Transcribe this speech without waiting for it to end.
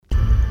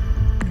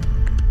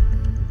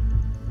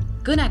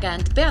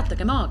Kõnekäänd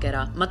Peatage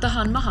maakera, ma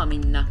tahan maha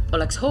minna,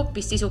 oleks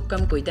hoopis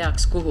sisukam, kui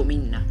teaks, kuhu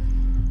minna.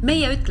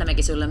 Meie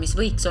ütlemegi sulle, mis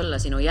võiks olla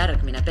sinu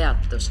järgmine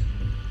peatus.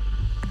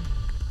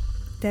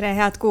 Tere,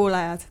 head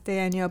kuulajad!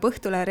 Teieni jõuab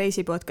Õhtule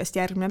reisipodcast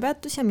Järgmine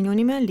peatus ja minu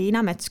nimi on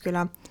Liina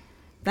Metsküla.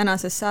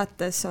 Tänases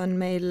saates on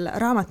meil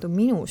raamatu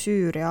Minu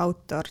Süüria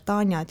autor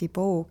Tanja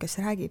Tibou, kes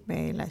räägib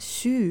meile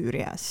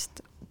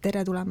Süüriast.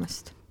 Tere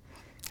tulemast!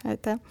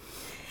 Aitäh!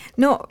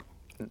 No,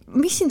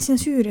 mis sind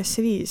sinna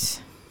Süüriasse viis?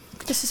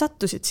 Kuidas sa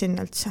sattusid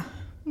sinna üldse?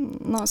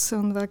 No see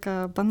on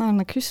väga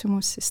banaalne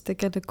küsimus, siis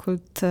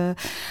tegelikult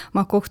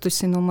ma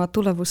kohtusin oma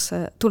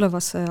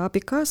tulevase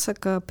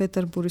abikaasaga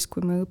Peterburis,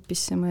 kui me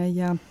õppisime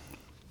ja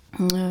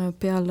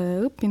peale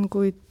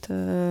õpinguid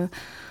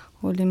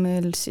oli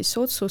meil siis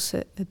otsus,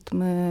 et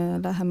me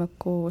läheme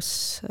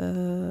koos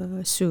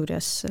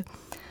Süüriasse.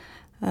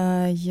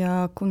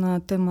 Ja kuna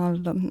temal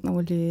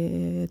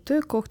oli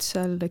töökoht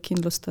seal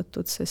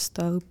kindlustatud, sest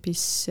ta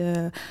õppis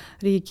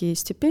riigi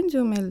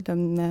stipendiumil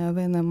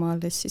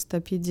Venemaale, siis ta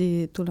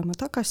pidi tulema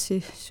tagasi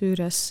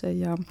Süüriasse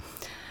ja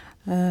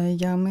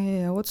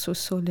meie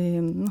otsus oli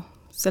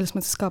selles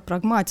mõttes ka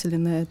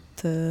pragmaatiline,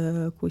 et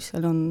kui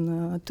seal on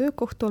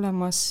töökoht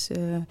olemas,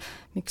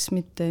 miks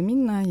mitte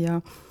minna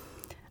ja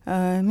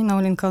mina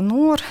olin ka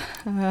noor,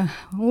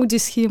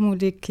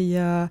 uudishimulik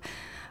ja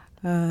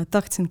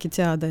tahtsingi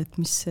teada, et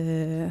mis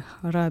see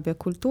Araabia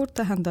kultuur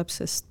tähendab,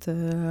 sest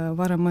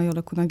varem ma ei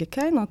ole kunagi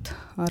käinud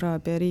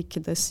Araabia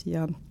riikides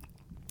ja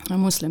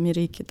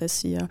moslemiriikides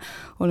ja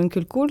olen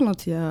küll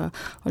kuulnud ja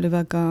oli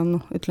väga,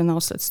 ütlen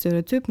ausalt,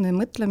 stereotüüpne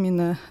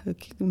mõtlemine,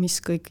 mis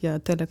kõik ja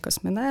telekas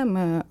me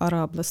näeme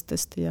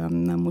araablastest ja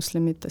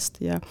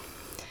moslemitest ja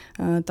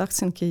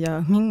tahtsingi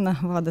ja minna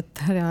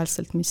vaadata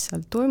reaalselt, mis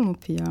seal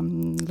toimub ja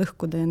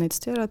lõhkuda neid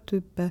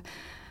stereotüüpe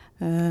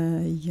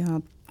ja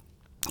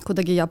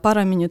kuidagi ja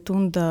paremini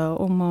tunda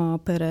oma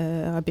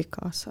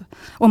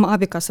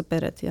abikaasa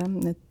peret, ja,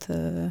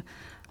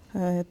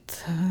 et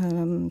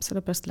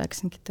sellepärast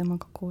läksingi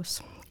temaga koos.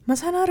 Ma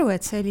saan aru,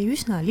 et see oli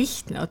üsna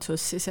lihtne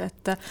otsus siis,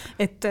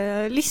 et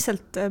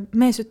lihtsalt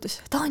mees ütles,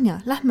 Tanja,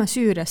 lähme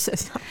Süüriasse,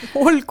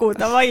 olgu,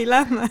 davai,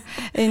 lähme.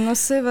 Ei, no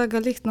see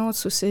väga lihtne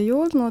otsus ei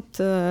olnud,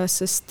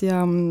 sest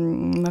ja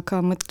ma ka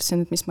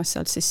mõtlesin, et mis ma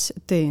seal siis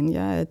teen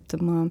ja et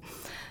ma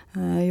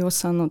ei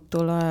osanud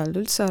tol ajal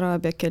üldse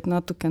araabia keelt,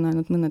 natukene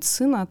ainult mõned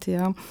sõnad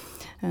ja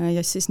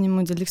siis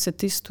niimoodi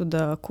lihtsalt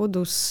istuda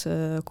kodus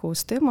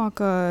koos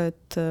temaga,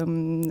 et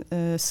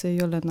see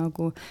ei ole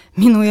nagu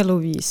minu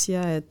eluviis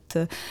ja et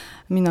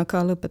mina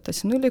ka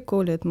lõpetasin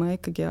ülikooli, et ma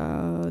ikkagi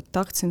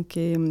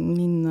tahtsingi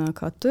minna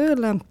ka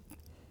tööle,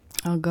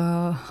 aga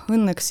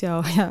õnneks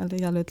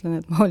jälle ütlen,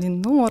 et ma olin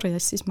noor ja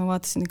siis ma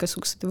vaatasin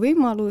igasugused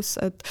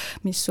võimalused,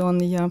 mis on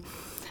ja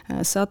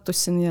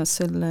sattusin ja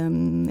selle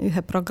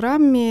ühe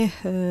programmi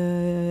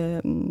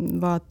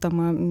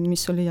vaatama,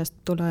 mis oli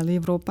tol ajal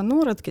Euroopa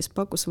noored, kes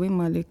pakkus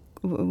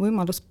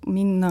võimalus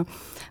minna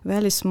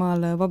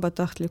välismaale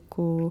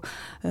vabatahtliku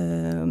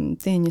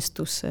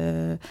teenistuse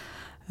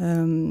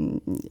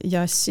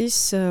ja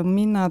siis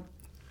mina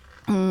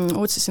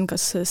otsisin,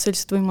 kas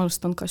sellised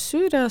võimalused on ka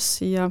Süürias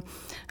ja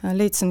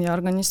leidsin ja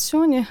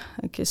organisatsiooni,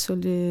 kes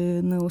oli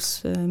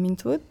nõus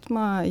mind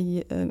võtma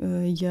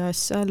ja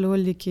seal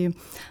oligi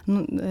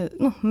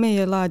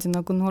meie laadi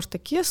nagu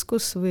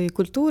noortekeskus või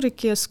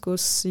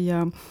kultuurikeskus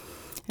ja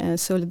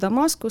see oli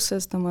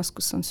Damaskuses,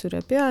 Damaskus on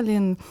Süüria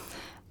pealinn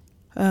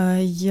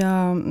ja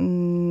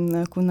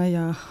kuna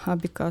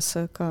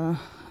abikaasaga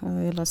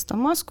elas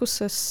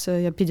Damaskuses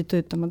ja pidi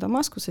töötama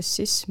Damaskuses,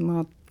 siis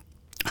ma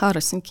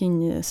haarasin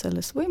kinni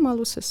selles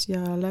võimaluses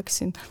ja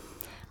läksin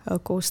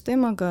koos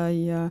temaga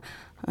ja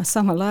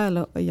samal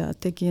ajal ja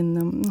tegin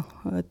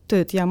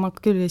tööd ja ma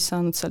küll ei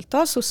saanud seal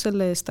tasu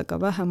selle eest, aga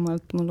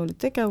vähemalt mul oli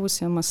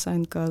tegevus ja ma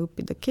sain ka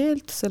õppida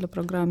keelt selle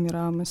programmi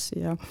raames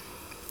ja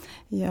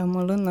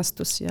mul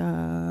õnnestus ja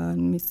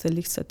mitte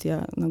lihtsalt ja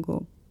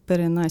nagu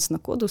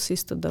perenaisena kodus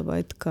istuda,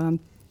 vaid ka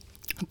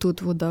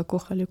tutvuda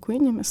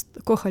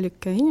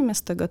kohalike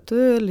inimestega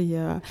tööl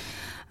ja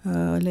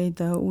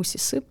leida uusi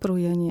sõpru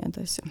ja nii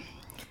edasi.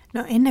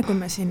 No enne kui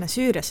me sinna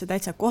Süüriasse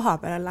täitsa koha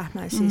peale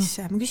lähme, siis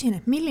ma küsin,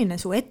 et milline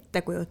su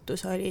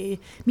ettekujutus oli,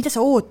 mida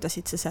sa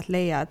ootasid, sa sealt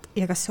leiad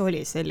ja kas see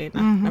oli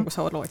selline, nagu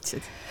sa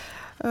lootsid?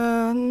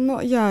 No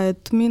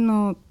et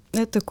minu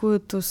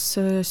ettekujutus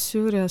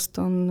Süüriast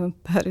on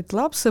pärit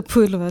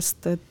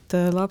lapsepõlvest, et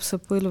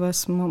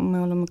lapsepõlves me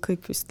oleme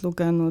kõik vist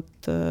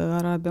lugenud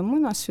Araabia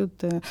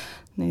muinasjutte,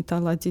 neid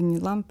Aladini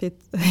lampid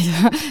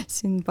ja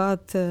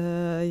Sinbad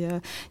ja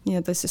nii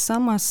edasi.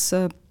 Samas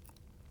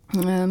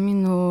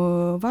minu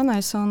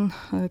vanaisa on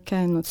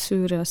käinud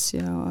Süürias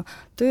ja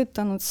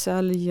töötanud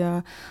seal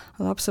ja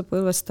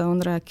lapsepõlves ta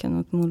on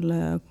rääkinud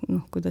mulle,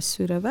 kuidas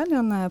Süüria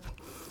välja näeb.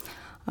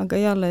 Aga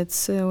jälle, et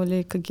see oli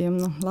ikkagi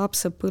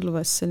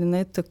lapsepõlves selline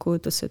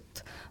ettekujutus,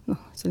 et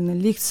selline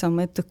lihtsam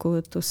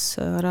ettekujutus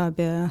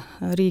Araabia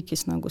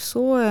riigis nagu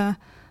soe,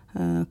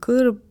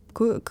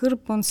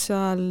 kõrb on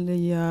seal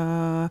ja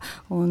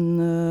on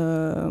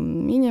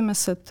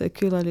inimesed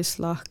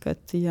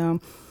külalislahked ja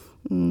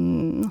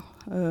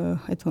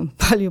et on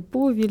palju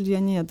puuvilju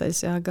ja nii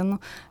edasi, aga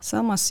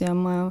samas ja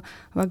ma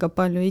väga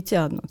palju ei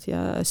teadnud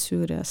ja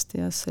Süüriast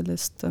ja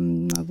sellest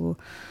nagu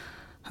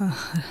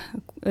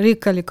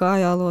rikkaliku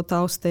ajaloo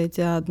tausta ei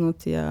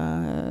teadnud ja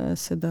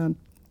seda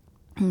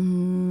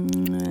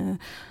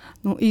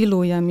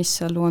ilu ja mis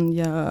seal on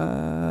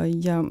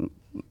ja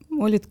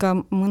olid ka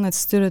mõned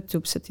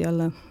stereotüüpsed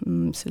jälle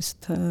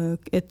sellised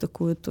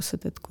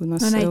ettekujutused, et kuna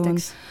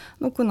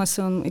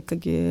see on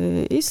ikkagi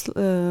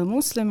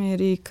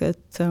moslemiriik,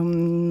 et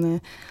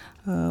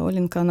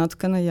olin ka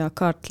natukene ja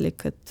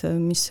kartlik, et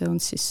mis see on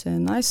siis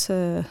naise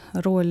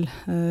roll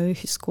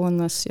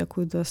ühiskonnas ja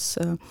kuidas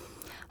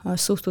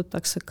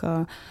suhtutakse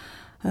ka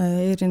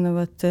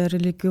erinevate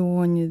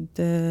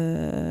religioonide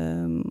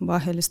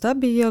vahelist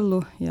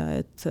abielu ja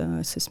et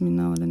siis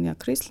mina olen ja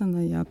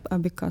kristlane ja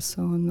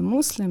abikaasa on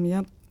moslem ja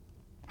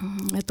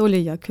et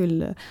oli ja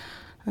küll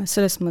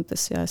selles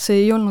mõttes ja see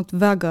ei olnud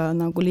väga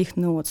nagu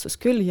lihtne otsus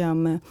küll ja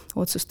me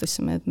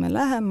otsustasime, et me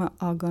läheme,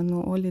 aga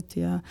olid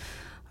ja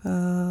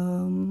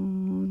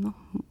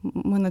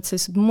mõned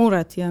sellised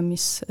mured ja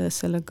mis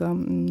sellega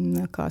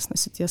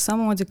kaasnesid ja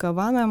samamoodi ka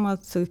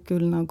vanemad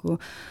küll nagu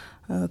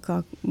ka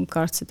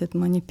kartsid, et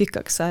ma nii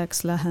pikaks ajaks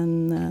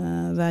lähen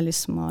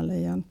välismaale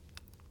ja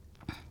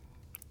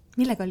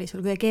millega oli sul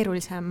kõige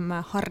keerulisem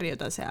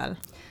harjuda seal?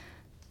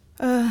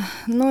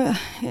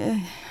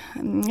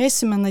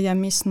 Esimene ja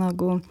mis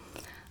nagu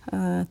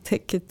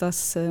tekitas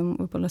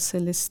võib-olla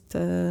sellist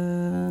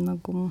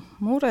nagu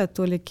muret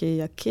oligi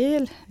ja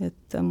keel,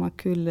 et ma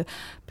küll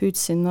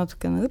püüdsin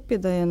natukene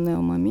õppida enne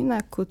oma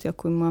minekut ja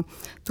kui ma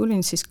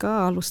tulin, siis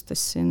ka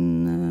alustasin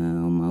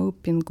oma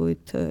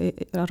õpinguid,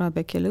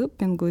 araabia keele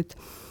õpinguid.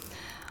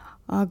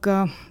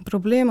 Aga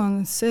probleem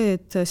on see,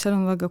 et seal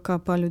on väga ka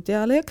palju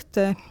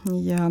dialekte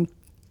ja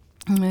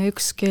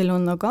üks keel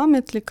on nagu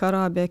ametlik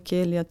araabia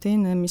keel ja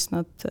teine, mis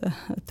nad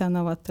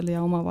tänavatel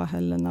ja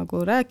omavahel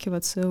nagu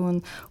räägivad, see on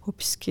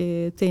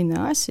hoopiski teine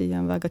asi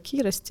ja väga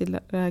kiiresti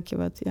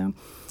räägivad ja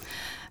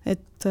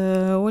et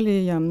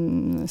oli ja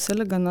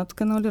sellega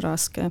natukene oli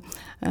raske.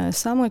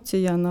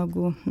 Samuti ja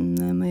nagu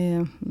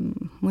meie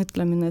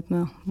mõtlemine, et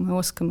me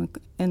oskame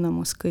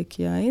enamus kõik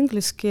ja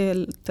inglise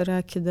keelt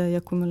rääkida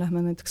ja kui me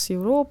lähme näiteks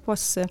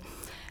Euroopasse,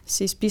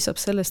 siis piisab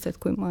sellest,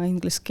 et kui ma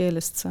inglise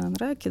keelest saan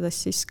rääkida,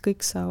 siis kõik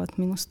saavad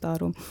minust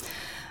aru.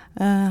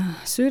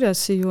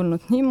 Süürias ei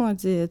olnud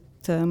niimoodi,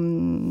 et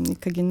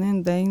ikkagi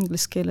nende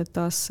inglise keele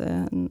tase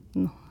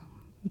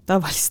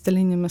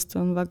tavalistel inimestel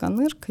on väga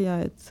nõrk ja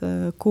et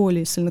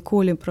selline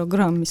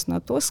kooliprogramm, mis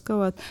nad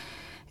oskavad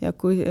ja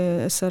kui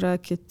sa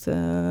räägid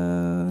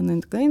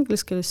nendega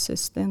inglise keeles,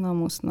 sest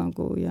enamus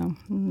nagu ja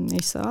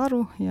ei saa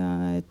aru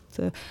ja et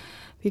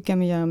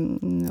pigem ja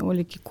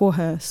oligi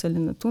kohe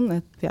selline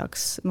tunne, et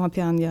ma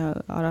pean ja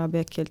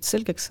araabia keelt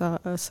selgeks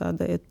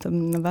saada, et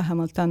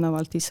vähemalt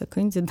tänavalt ise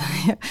kõndida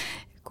ja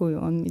kui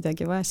on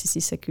midagi vaja, siis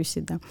ise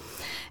küsida.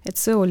 Et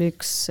see oli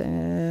üks,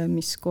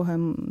 mis kohe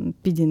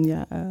pidin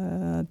ja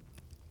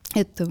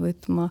ette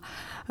võtma.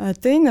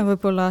 Teine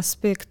võib-olla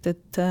aspekt,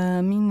 et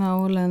mina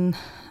olen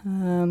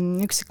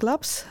üksik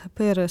laps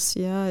peres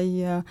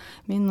ja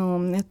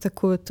minu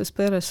ettekujutus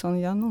peres on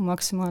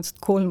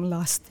maksimaalselt 3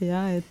 last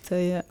ja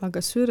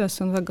aga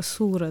Süürias on väga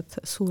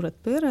suured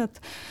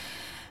pered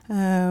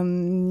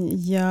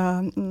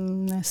ja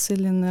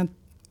selline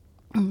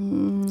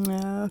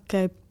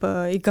käib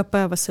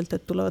igapäevaselt,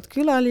 et tulevad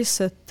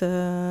külalised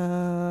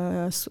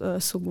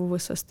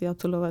suguvõsast ja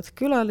tulevad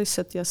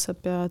külalised ja sa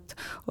pead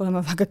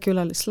olema väga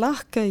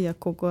külalislahke ja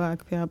kogu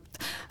aeg peab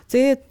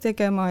teed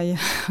tegema ja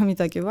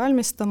midagi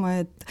valmistama,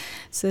 et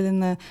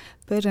selline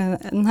pere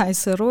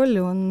naise roll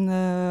on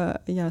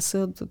ja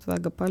sõõdud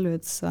väga palju,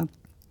 et sa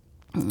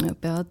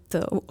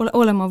pead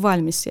olema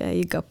valmis ja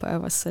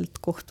igapäevaselt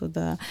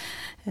kohtuda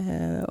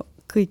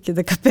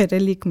kõikidega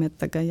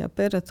pereliikmetega ja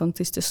pered on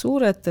tõesti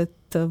suured,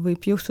 et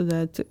võib juhtuda,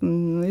 et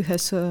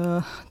ühes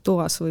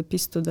toas võib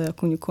istuda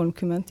kuni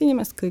 30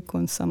 inimest, kõik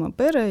on sama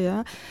pere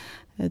ja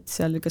et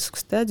seal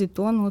igasugused tädid,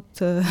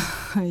 onud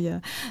ja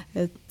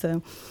et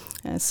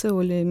see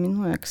oli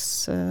minu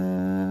jaoks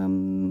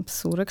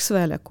suureks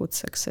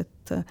väljakutseks,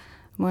 et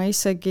ma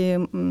isegi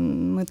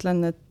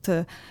mõtlen, et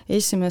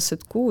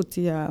esimesed kuud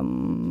ja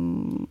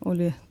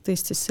oli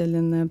tõesti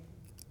selline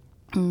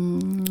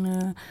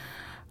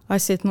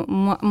asi, et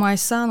ma ei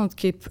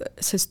saanudki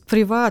sellist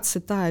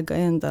privaatset aega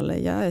endale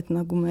ja et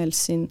nagu meil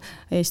siin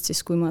Eestis,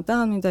 kui ma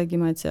tahan midagi,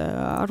 ma ei tea,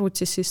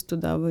 arvutis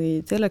istuda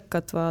või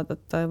telekat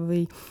vaadata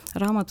või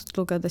raamatut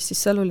lugeda, siis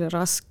seal oli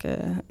raske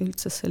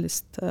üldse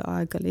sellist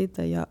aega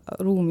leida ja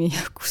ruumi,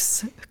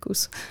 kus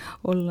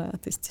olla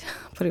tõesti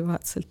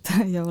privaatselt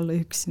ja olla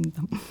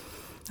üksinda.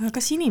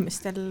 Kas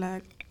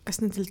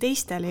nendel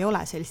teistel ei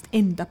ole sellist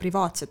enda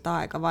privaatset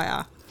aega vaja?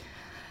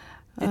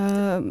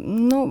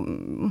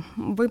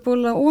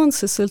 Võib-olla on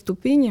see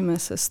sõltub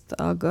inimesest,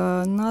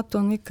 aga nad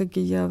on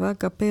ikkagi ja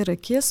väga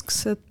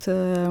perekesksed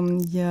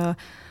ja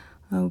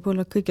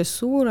võib-olla kõige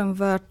suurem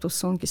väärtus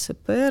ongi see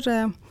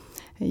pere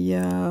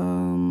ja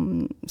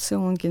see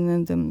ongi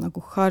nende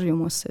nagu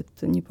harjumus,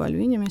 et nii palju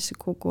inimesi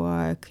kogu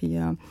aeg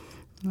ja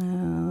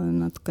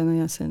natukene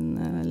ja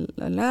selline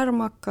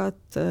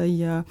lärmakad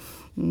ja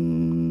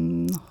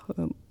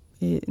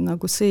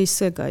nagu see ei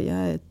sega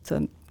ja et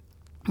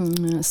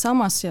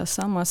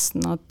samas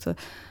nad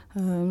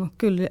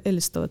küll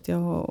eelistavad ja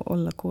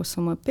olla koos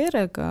oma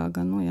perega,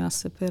 aga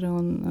see pere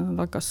on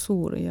väga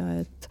suur ja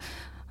et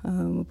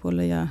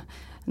võib-olla ja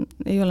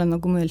ei ole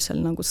nagu meil seal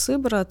nagu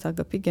sõbrad,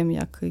 aga pigem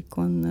ja kõik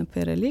on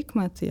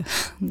pereliikmed ja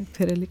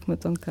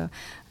pereliikmed on ka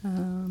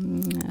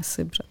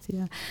sõbrad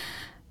ja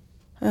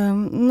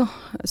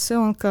see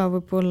on ka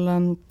võib-olla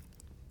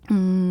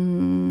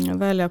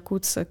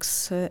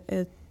väljakutseks,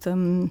 et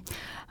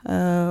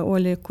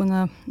oli,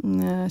 kuna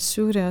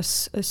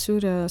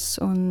Süürias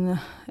on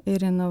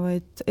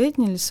erinevaid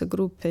etnilisi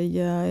gruppe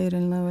ja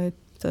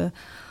erinevaid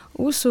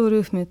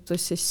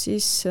usurühmitusi,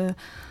 siis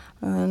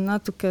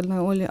natukene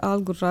oli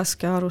algul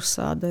raske aru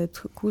saada,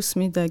 et kus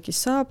midagi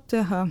saab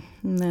teha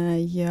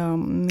ja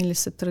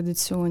millised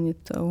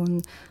traditsioonid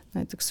on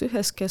näiteks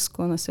ühes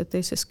keskkonnas ja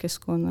teises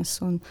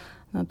keskkonnas on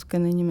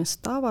natukene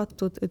inimesed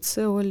avatud, et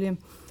see oli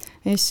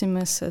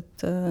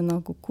esimesed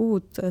nagu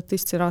kuud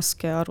tõesti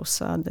raske aru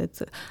saada, et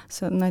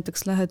sa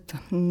näiteks lähed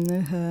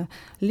ühe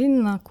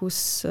linna,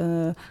 kus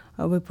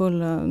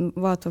võib-olla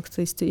vaataks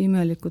tõesti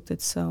imelikult,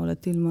 et sa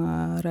oled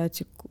ilma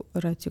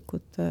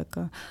räätikute,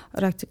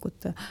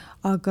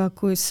 aga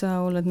kui sa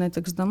oled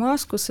näiteks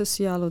Damaskuses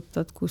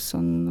jalutad, kus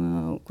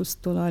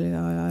tollal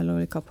ajal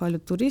oli ka palju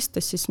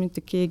turiste, siis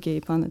mitte keegi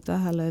ei pane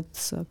tähele, et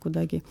sa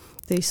kuidagi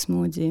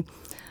teistmoodi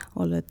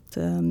oled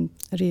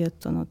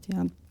riietunud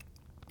ja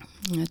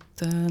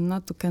et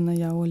natukene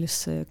ja oli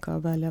see ka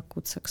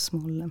väljakutseks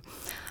mulle.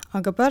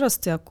 Aga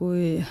pärast ja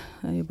kui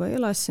juba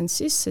elasin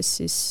sisse,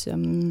 siis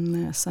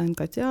sain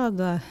ka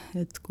teada,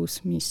 et kus,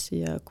 mis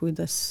ja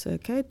kuidas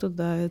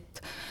käituda,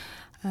 et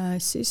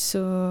siis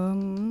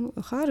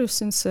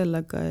harjusin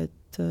sellega,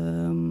 et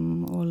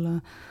olla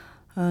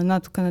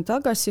natukene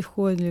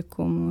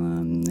tagasihoidlikum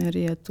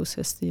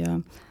riietusest ja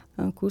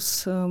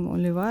kus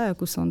oli vaja,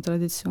 kus on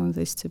traditsioon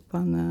tõesti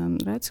panna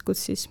räätsikud,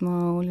 siis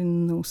ma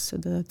olin nõus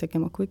seda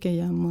tegema, kuigi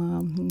ja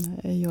ma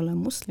ei ole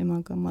muslim,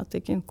 aga ma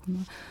tegin,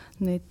 kuna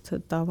need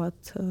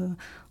tavad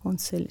on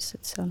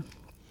sellised seal.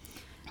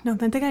 No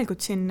me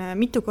tegelikult siin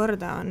mitu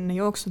korda on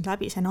jooksnud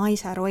läbi see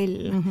naise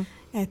roll,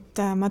 et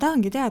ma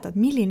tahangi teada, et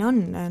milline on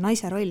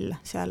naise roll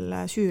seal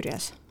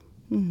Süürias?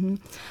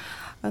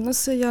 No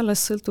see jälle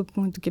sõltub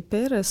muidugi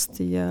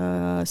perest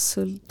ja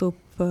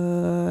sõltub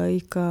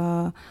iga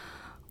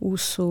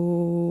usu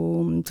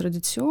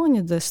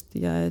traditsioonidest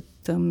ja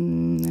et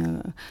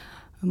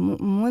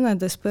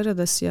mõnedes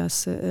peredes ja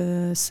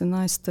see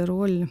naiste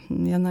roll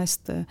ja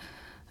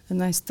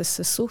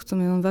naistesse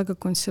suhtumine on väga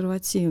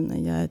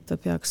konservatiivne ja et ta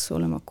peaks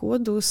olema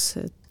kodus,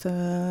 et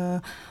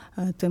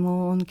tema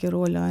ongi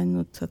roll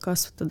ainult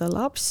kasvatada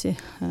lapsi,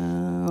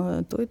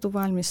 toidu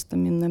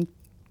valmistamine.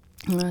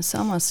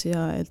 Samas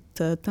ja et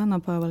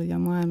tänapäeval ja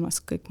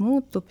maailmas kõik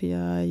muutub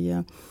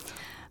ja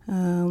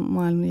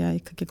maailm ja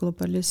ikkagi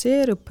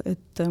globaliseerub,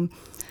 et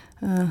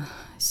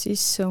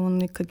siis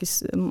on ikkagi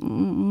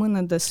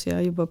mõnedes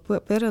ja juba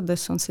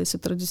peredes on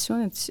sellised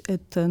traditsioonid,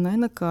 et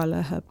naine ka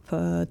läheb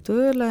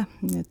tööle,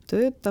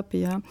 töötab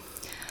ja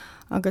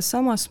aga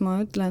samas ma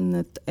ütlen,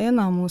 et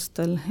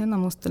enamustel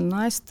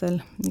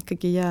naistel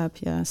ikkagi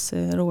jääb ja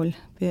see roll,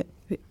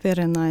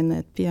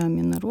 perenaine, et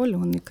peamine roll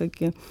on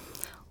ikkagi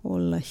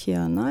olla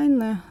hea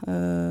naine,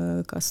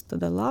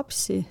 kasvatada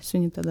lapsi,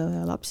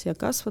 sünnitada lapsi ja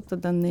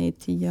kasvatada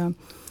neid ja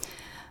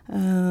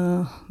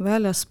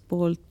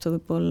väljaspoolt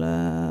võib-olla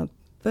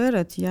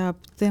peret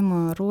jääb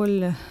tema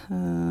roll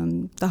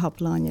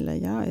tahaplaanile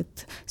ja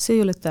et see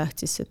ei ole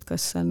tähtis, et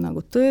kas sa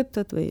nagu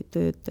töötad või ei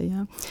tööta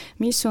ja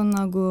mis on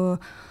nagu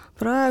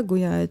praegu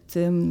ja et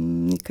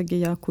ikkagi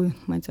ja kui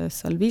ma ei tea,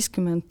 seal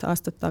 50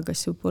 aastat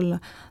tagasi võib-olla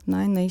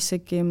naine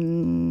isegi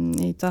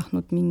ei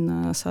tahtnud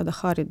minna saada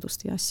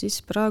haridust ja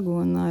siis praegu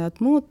on ajad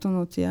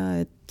muutunud ja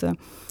et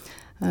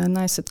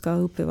naised ka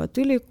õpivad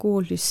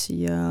ülikoolis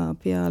ja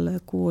peale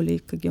kooli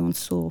ikkagi on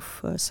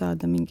soov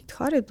saada mingit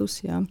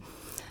haridus ja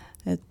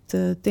et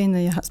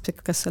teine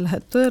aspekt, kas sa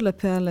lähed tööle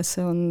peale,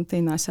 see on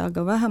teine asja,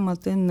 aga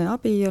vähemalt enne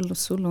abielu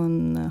sul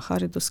on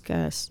haridus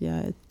käes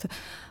ja et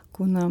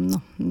kuna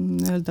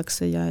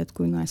öeldakse ja, et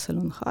kui naisel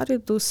on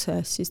haridus,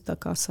 siis ta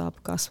ka saab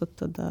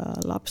kasvatada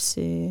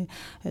lapsi,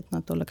 et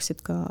nad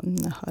oleksid ka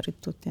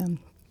haritud. Ja.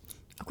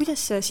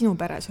 Kuidas sinu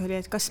peres oli,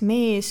 et kas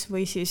mees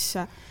või siis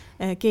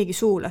keegi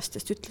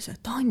suulastest ütles, et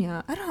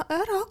Tanja, ära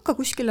hakka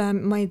kuskile,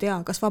 ma ei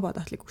tea, kas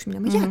vabatahtlikuks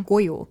minema, jää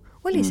koju.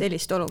 Oli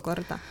sellist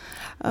olukorda?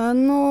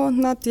 No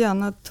nad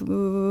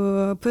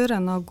pere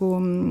nagu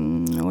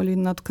oli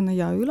natukene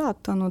ja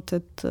ülatanud,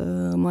 et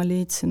ma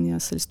leidsin ja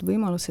sellist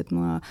võimalus, et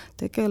ma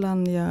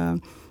tegelen ja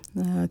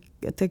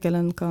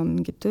tegelen ka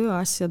mingi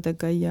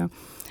tööasjadega ja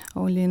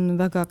olin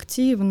väga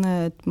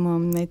aktiivne, et ma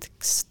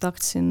näiteks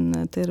tahtsin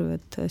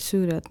tervet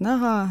Süüriat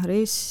näha,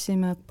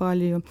 reisisime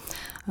palju.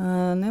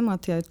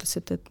 Nemad ja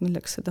ütlesid, et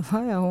milleks seda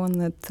vaja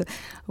on, et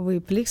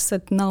võib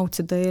lihtsalt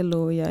nautida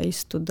elu ja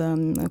istuda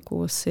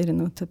koos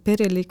erinevate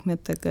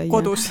pereliikmetega.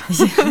 Kodus.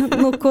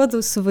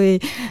 Kodus või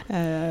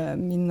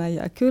minna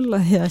ja külla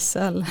ja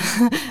seal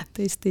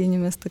teiste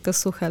inimestega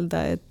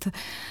suhelda,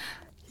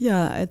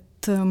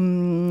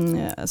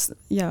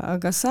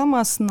 aga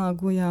samas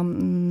nagu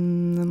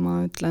ma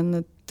ütlen,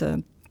 et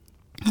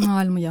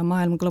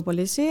maailm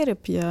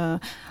globaliseerib ja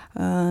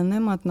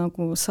nemad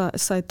nagu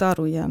said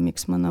aru ja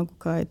miks ma nagu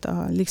ka ei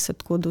taha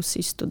lihtsalt kodus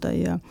istuda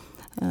ja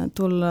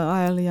tol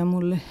ajal ja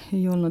mul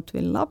ei olnud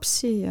veel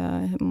lapsi ja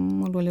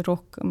mul oli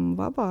rohkem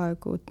vaba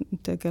aegu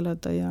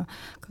tegeleda ja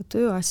ka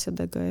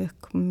tööasjadega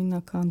ehk mina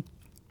ka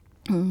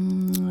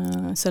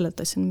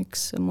seletasin,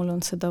 miks mul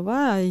on seda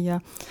vaja ja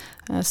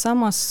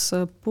samas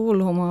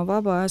pool oma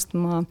vaba ajast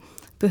ma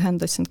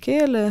pühendasin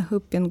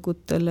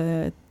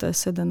keeleõpingutele, et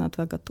seda nad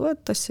väga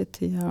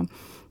toetasid ja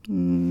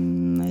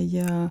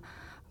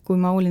kui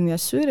ma olin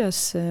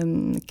Süürias,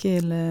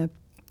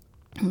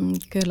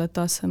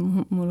 keeletase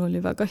mul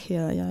oli väga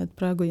hea ja et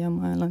praegu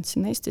ma elan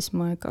siin Eestis,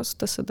 ma ei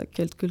kasuta seda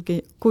keelt,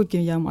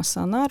 kuigi ma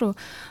saan aru,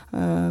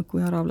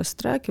 kui araablased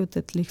räägivad,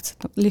 et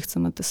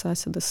lihtsamates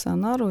asjades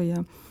saan aru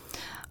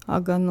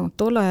aga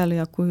tol ajal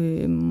ja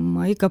kui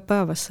ma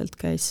igapäevaselt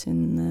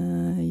käisin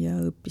ja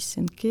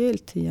õppisin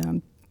keelt ja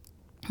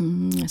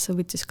see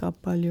võttis ka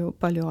palju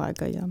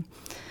aega ja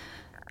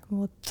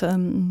vot.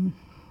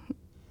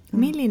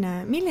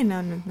 Milline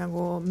on nüüd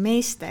nagu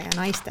meeste ja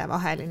naiste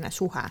vaheline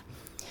suhe?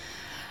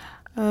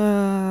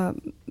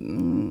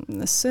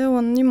 See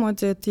on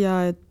niimoodi,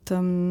 et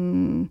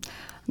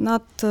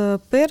nad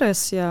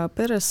peres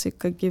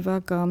ikkagi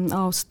väga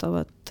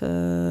austavad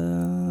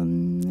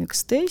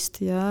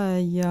üksteist ja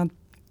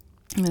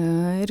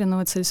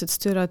erinevad sellised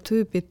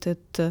stereotüübid,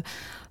 et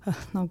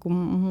nagu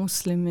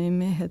muslimi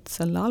mehed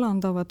seal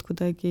alandavad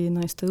kuidagi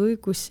naiste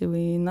õigusi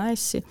või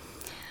naisi.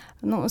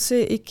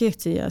 See ei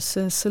kehti ja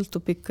see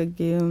sõltub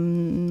ikkagi,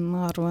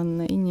 ma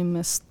arvan,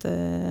 inimeste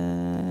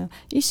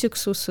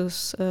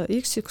isiksusest,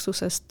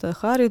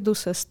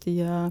 haridusest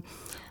ja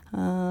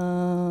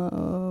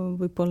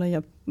võib-olla ja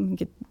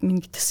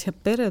mingites ja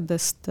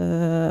peredest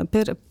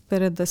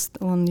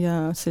on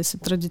ja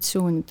sellised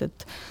traditsioonid,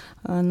 et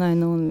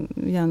naine on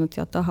jäänud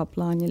ja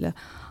tahaplaanile.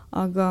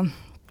 Aga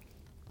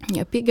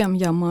ja pigem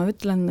ma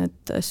ütlen,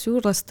 et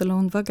süürlastel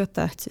on väga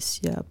tähtis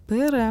ja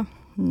pere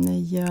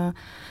ja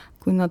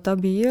kui nad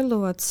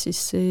abielluvad,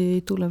 siis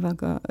ei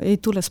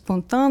tule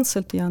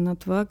spontaanselt ja nad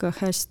väga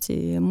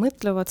hästi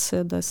mõtlevad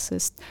seda,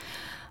 sest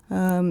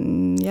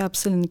jääb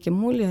sellinegi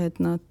mulje, et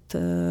nad,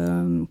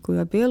 kui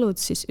abiellud,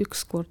 siis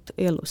ükskord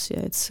elus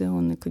ja et see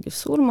on ikkagi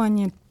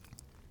surmani,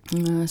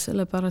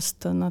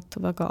 sellepärast nad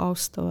väga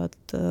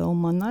austavad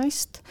oma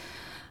naist,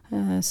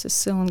 sest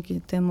see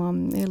ongi tema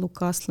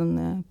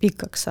elukaaslane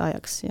pikaks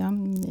ajaks ja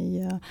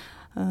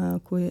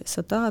kui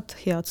sa tahad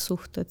head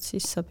suhted,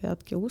 siis sa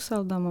peadki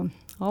usaldama,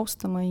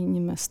 austama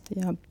inimest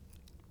ja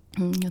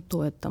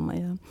toetama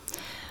ja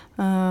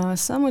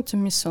samuti,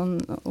 mis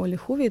oli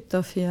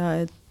huvitav ja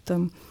et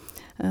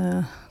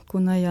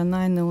kuna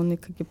naine on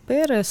ikkagi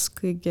peres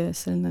kõige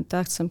selline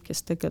tähtsam,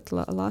 kes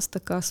tegelikult laste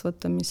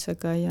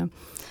kasvatamisega ja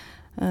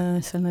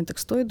seal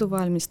näiteks toidu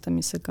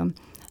valmistamisega,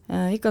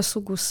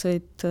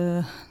 igasuguseid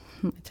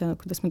ma ei tea,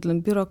 kuidas ma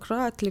ütlen,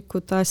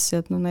 bürokraatlikud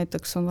asjad,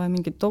 näiteks on vaja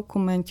mingi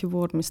dokumenti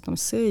vormistama,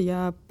 see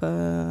jääb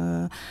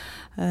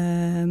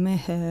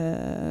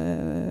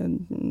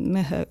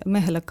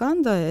mehele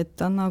kanda, et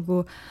ta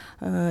nagu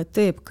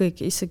teeb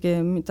kõik,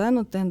 isegi mitte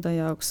ainult enda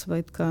jaoks,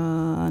 vaid ka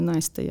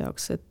naiste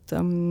jaoks, et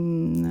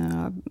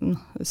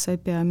sa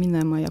ei pea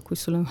minema ja kui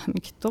sul on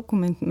mingi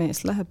dokument,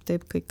 mees läheb,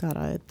 teeb kõik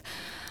ära, et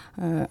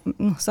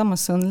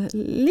samas see on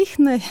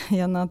lihtne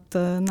ja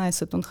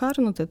naised on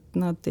harjunud, et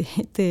nad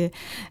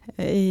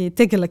ei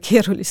tegele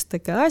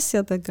keerulistega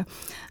asjadega.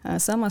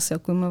 Samas,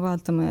 kui me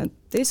vaatame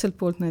teiselt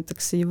poolt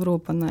näiteks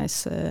Euroopa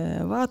naise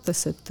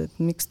vaates, et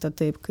miks ta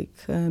teeb kõik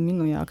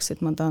minu jaoks, et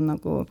ma tahan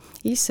nagu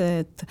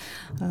ise,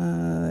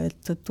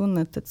 et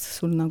tunned, et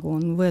sul nagu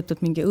on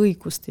võetud mingi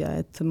õigust ja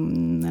et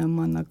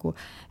ma nagu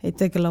ei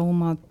tegele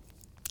oma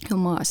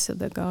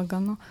asjadega, aga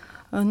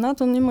nad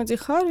on niimoodi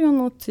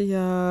harjunud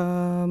ja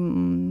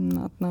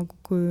nad nagu,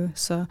 kui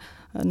sa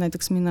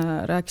näiteks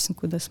mina rääkisin,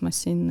 kuidas ma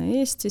siin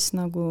Eestis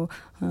nagu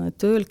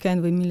tööl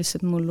käin või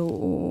millised mul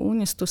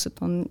unistused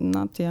on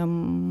nad ja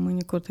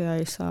mõnikord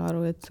ei saa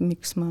aru, et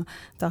miks ma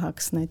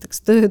tahaks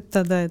näiteks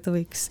töötada, et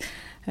võiks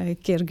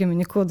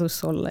kergemini kodus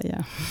olla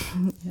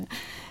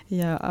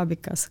ja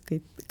abikaasa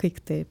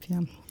kõik teeb ja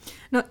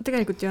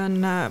tegelikult ju on,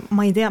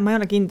 ma ei tea, ma ei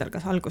ole kindel,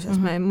 kas alguses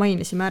me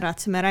mainisime ära,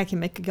 et me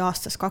räägime ikkagi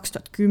aastast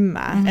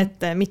 2010,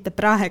 et mitte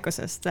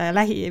praegusest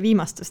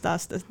viimastest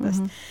aastatest.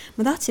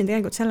 Ma tahtsin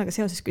tegelikult sellega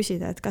seoses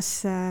küsida, et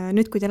kas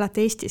nüüd, kui te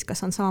elate Eestis,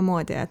 kas on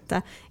samamoodi,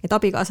 et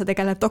abikaasa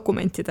tegeleb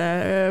dokumentide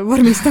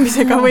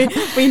vormistamisega või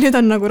nüüd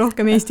on nagu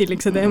rohkem eestilik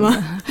see teema?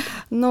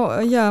 No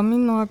ja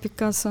minu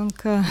abikaasa on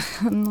ka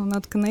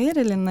natukene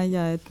eriline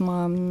ja et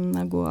ma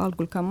nagu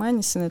algul ka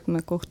mainisin, et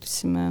me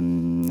kohtusime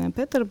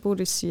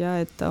Peterburis ja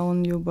et ta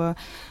on juba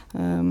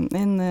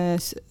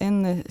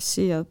enne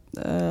siia,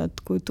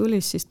 kui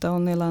tuli, siis ta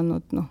on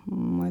elanud,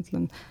 ma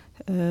ütlen,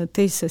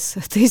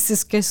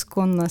 teises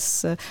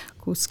keskkonnas,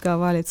 kus ka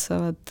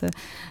valitsevad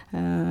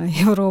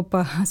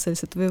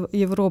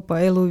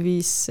Euroopa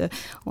eluviis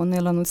on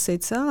elanud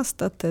 7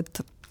 aastat, et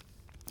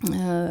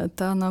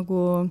ta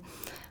nagu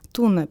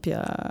tunneb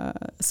ja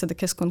seda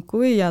keskkond,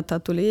 kui ja ta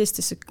tuli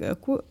Eestisse,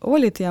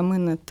 olid ja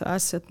mõned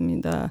asjad,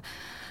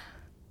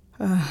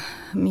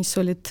 mis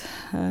olid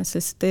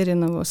sellised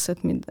erinevused,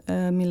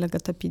 millega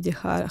ta pidi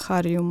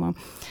harjuma.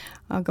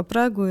 Aga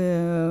praegu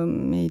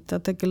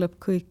ta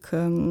tegeleb kõik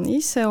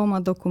ise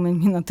oma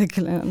dokument, mina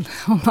tegelen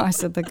oma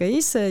asjadega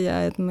ise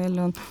ja et meil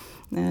on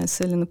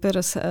selline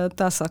peres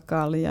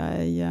tasakaal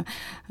ja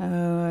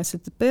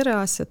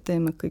pereasjad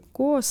teeme kõik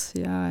koos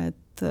ja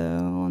et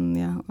on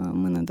ja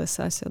mõnedes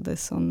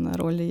asjades on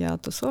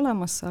rollijaotus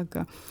olemas,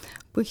 aga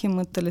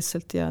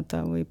põhimõtteliselt ja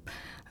ta võib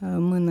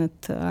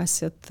mõned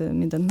asjad,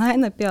 mida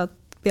naine peab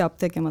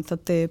tegema, ta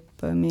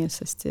teeb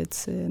meelsasti, et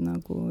see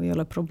nagu ei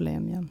ole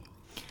probleem ja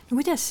no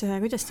kuidas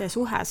teie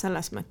suhe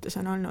selles mõttes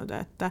on olnud,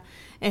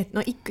 et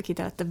no ikkagi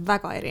te olete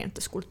väga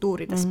erinevates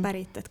kultuurides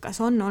pärit, et kas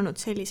on olnud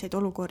selliseid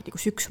olukordi,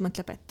 kus üks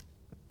mõtleb, et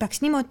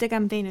peaks niimoodi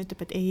tegema, teine ütleb,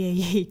 et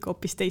ei,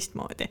 hoopis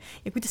teistmoodi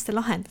ja kuidas te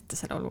lahendate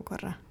selle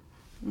olukorra?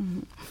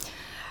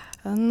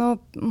 No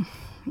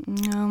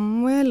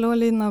meil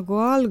oli nagu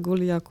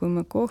algul ja kui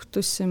me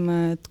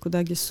kohtusime, et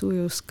kuidagi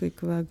sujus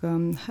kõik väga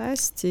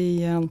hästi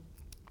ja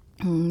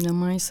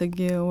ma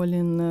isegi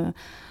olin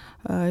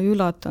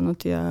üllatanud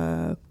ja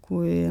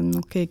kui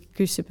keegi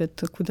küsib, et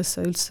kuidas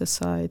sa üldse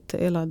said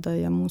elada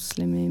ja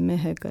muslimi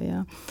mehega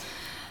ja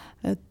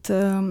et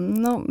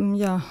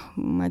ja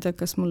ma ei tea,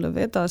 kas mulle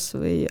vedas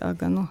või,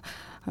 aga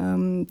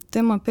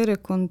tema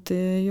perekond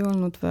ei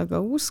olnud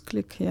väga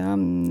usklik ja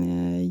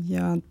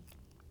need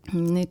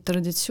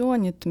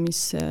traditsioonid,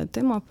 mis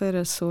tema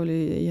peres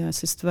oli ja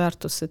sest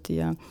väärtused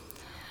ja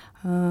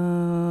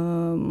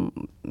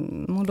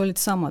mul olid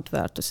samad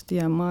väärtused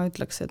ja ma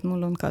ütleks, et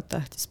mul on ka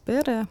tähtis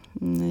pere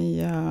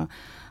ja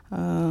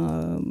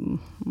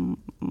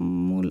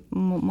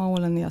ma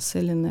olen ja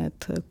selline,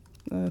 et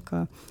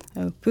ka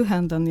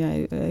pühendan ja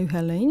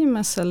ühele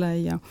inimesele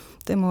ja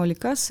tema oli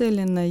ka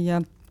selline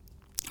ja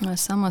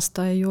samas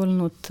ta ei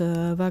olnud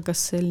väga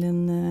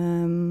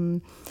selline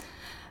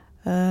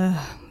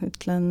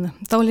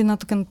ta oli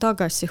natukene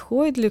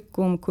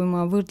tagasihoidlikum, kui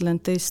ma võrdlen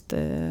teiste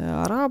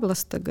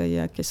araablastega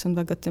ja kes on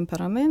väga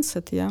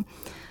temperamentsed ja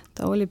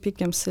ta oli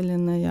pigem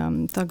selline ja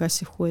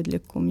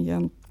tagasihoidlikum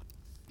ja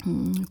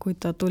kui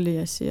ta tuli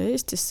siia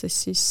Eestisse,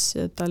 siis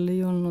tal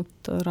ei olnud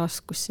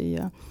raskusi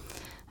ja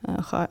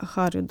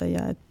harjuda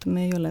ja et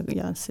me ei ole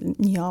ja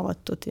nii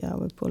avatud ja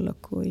võib-olla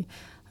kui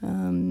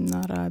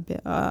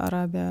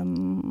Araabia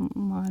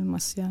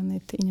maailmas ja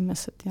need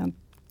inimesed ja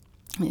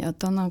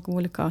ta nagu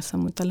oli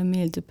kaasama, talle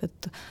meeldib,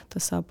 et ta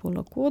saab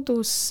olla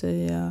kodus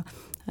ja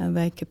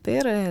väike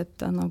pere, et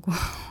ta nagu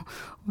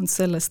on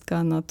sellest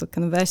ka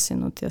natukene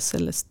väsinud ja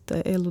sellest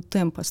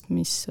elutempost,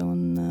 mis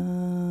on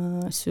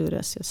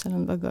Süürias ja seal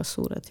on väga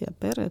suured ja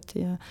pered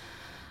ja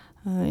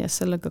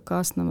sellega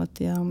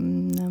kaasnevad ja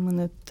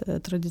mõned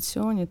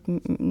traditsioonid,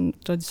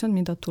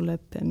 mida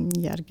tuleb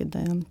järgida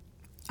ja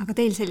aga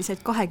teil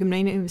selliseid 20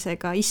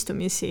 inimesega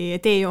istumisi,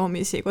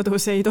 teejoomisi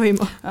kodus ei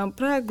toimu?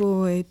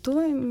 Praegu ei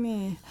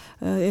toimi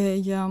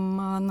ja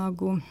ma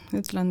nagu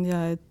ütlen ja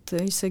et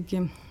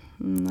isegi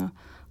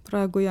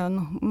praegu ja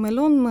meil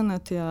on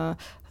mõned ja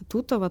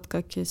tuttavad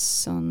ka,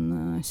 kes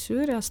on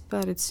Süüriast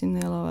pärit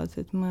siin elavad,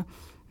 et me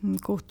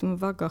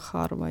kohtume väga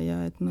harva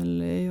ja et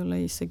meil ei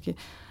ole isegi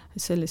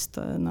sellist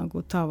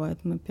nagu tava, et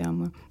me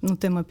peame,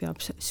 tema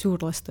peab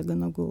süürlastega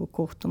nagu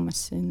kohtuma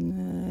siin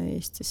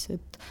Eestis,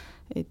 et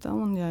ta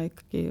on ja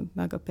ikkagi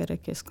väga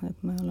perekeskne,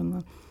 et me oleme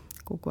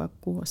kogu aeg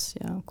koos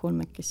ja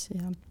kolmekesi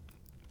ja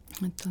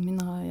et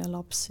mina ja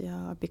laps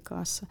ja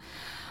abikaasa.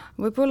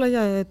 Võib-olla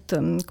ja, et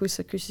kui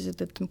sa küsisid,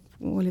 et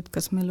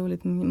kas meil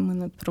olid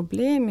mõned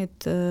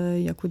probleemid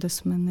ja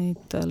kuidas me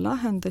neid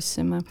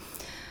lahendasime,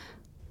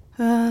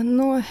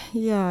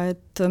 ja,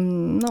 et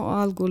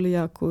algul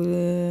ja kui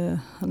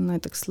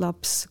näiteks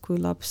laps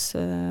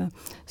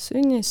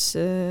sünnis,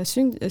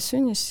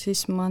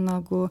 siis ma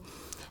nagu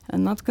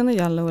natukene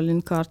jälle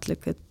olin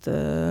kartlik, et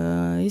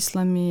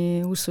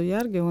islami usu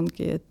järgi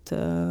ongi, et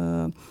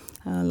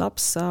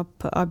laps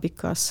saab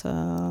abikaasa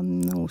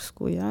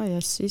usku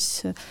ja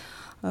siis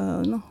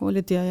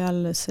olid ja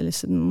jälle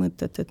sellised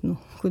mõtted, et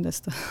kuidas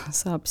ta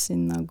saab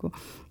siin nagu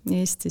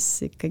Eestis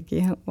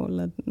ikkagi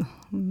olla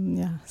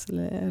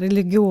selle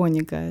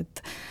religiooniga,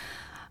 et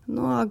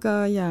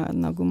aga ja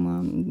nagu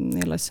ma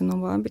elasin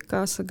oma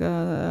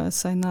abikaasaga,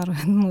 sain aru,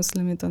 et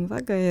muslimid on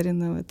väga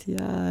erinevad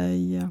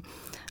ja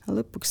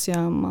lõpuks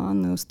ja ma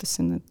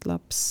nõustasin, et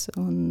laps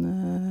on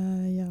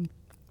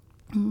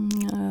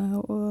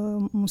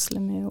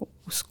muslimi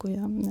usku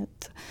ja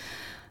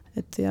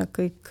et ja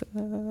kõik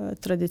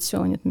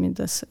traditsioonid,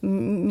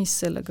 mis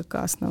sellega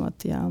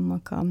kaasnevad ja ma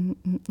ka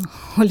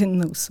olin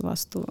nõus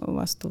vastu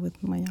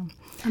võtma ja.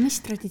 Aga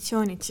mis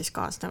traditsioonid siis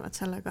kaasnevad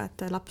sellega,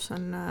 et laps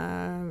on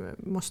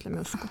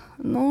moslemi usku?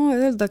 No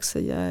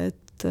öeldakse ja,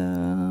 et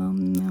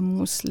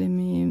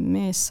moslemi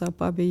mees saab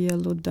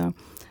abielluda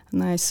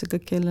naisega,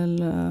 kellel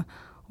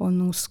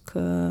on usk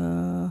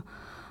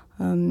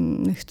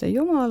ühte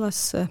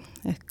jumalasse,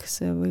 ehk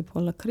see võib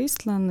olla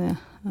kristlane,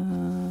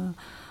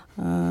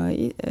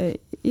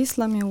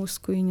 islami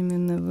usku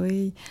inimene või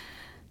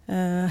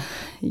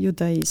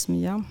judaismi,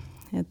 jah.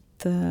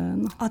 Et,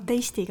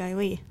 ateistiga ei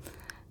või?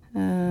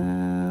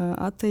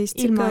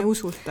 Ateistiga... Ilma ei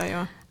usulta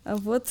ju?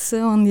 Vot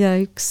see on ja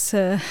üks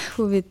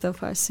huvitav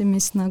asi,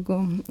 mis nagu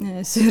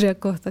Süüria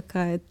kohta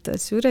ka, et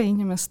Süüria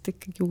inimesed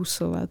ikkagi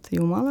usuvad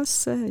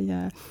Jumalasse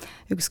ja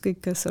ükskõik,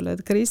 kas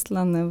oled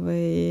kristlane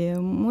või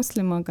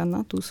muslim, aga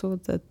nad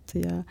usuvad, et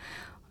ja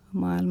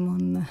maailm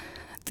on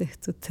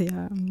tehtud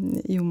ja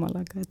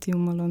Jumalaga, et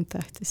Jumal on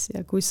tähtis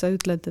ja kui sa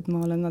ütled, et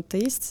ma olen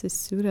ateist,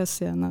 siis Süürias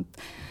ja nad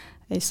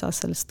ei saa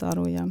sellest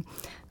aru ja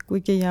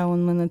kuigi ja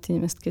on mõned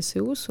inimesed, kes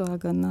ei usu,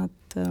 aga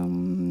nad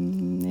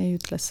ei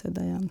ütle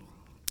seda ja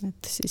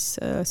et siis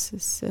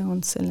on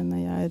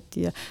selline ja, et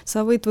ja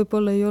sa võid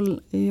võib-olla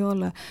ei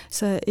ole,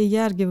 sa ei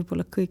järgi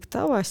võib-olla kõik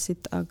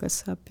tavasid, aga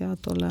sa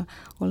pead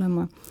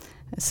olema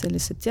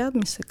sellise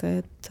teadmisega,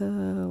 et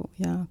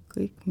ja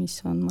kõik,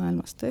 mis on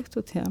maailmas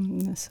tehtud ja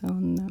see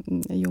on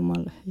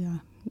Jumal ja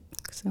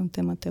see on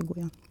tema tegu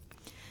ja.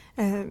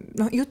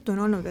 Juttu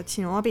on olnud, et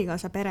sinu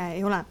abikaasa pere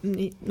ei ole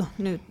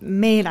nüüd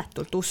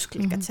meeletult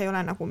usklik, et see ei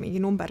ole nagu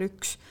mingi number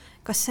 1.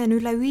 Kas see on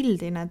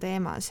üleüldine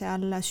teema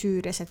seal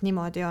Süürias, et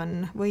niimoodi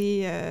on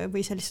või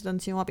sellised on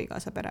sinu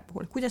abikaasa pere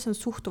puhul? Kuidas nad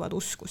suhtuvad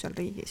usku seal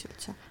riigis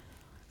üldse?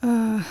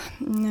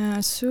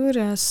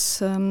 Süürias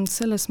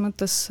selles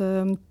mõttes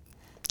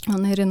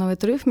on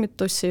erinevaid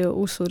rühmitusi,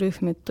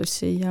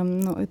 usurühmitusi ja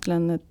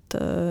ütlen, et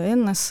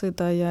enne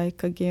sõda ja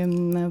ikkagi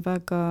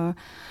väga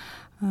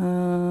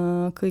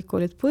kõik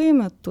olid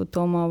põimetud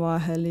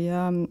omavahel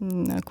ja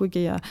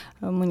kuigi ja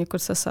mõnikord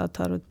sa saad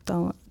aru,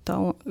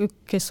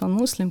 kes on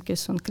muslim,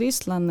 kes on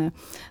kristlane,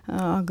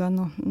 aga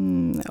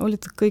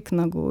olid kõik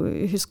nagu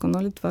ühiskond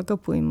olid väga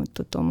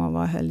põimetud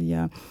omavahel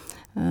ja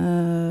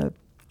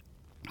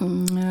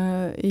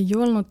ei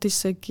olnud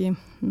isegi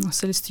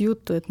sellist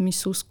juttu, et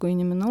mis usku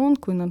inimene on,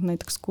 kui nad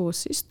näiteks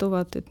koos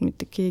istuvad, et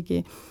mitte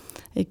keegi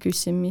ei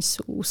küsi, mis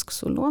usk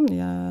sul on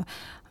ja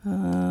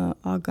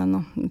aga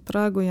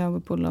praegu ja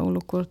võib-olla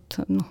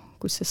olukord,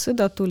 kui see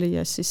sõda tuli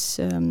ja siis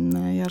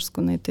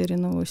järsku neid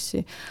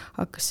erinevusi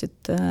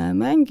hakkasid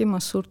mängima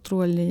suurt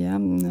rolli ja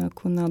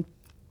kuna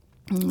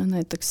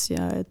näiteks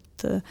ja,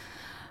 et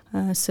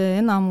see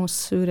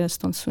enamus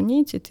Süüriast on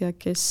sunniitid ja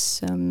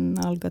kes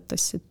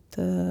algatasid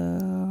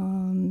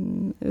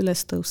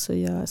ülestõusu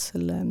ja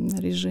selle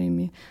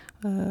režiimi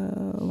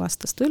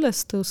vastast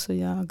ülestõusu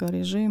ja aga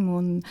režiim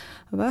on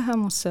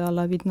vähemuse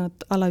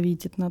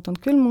alaviidid, nad on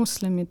küll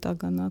muslimid,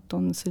 aga nad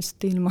on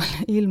sellist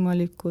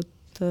ilmalikud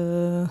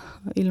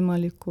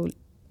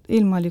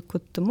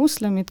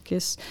muslimid,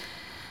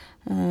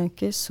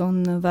 kes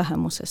on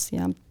vähemuses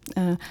ja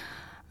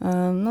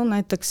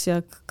näiteks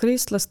ja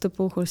kristlaste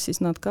puhul siis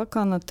nad ka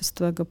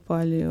kannatasid väga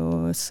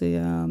palju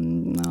sõja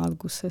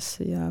alguses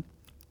ja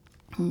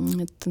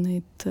et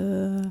neid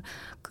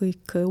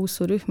kõik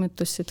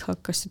usurühmitusid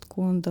hakkasid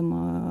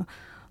koondama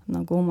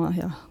nagu oma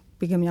ja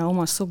pigem ja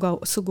oma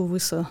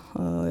suguvõsa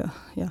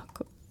ja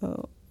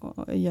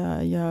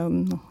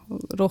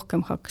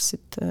rohkem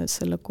hakkasid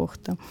selle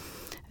kohta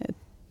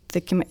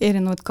tekkima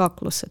erinevad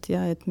kaklused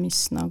ja et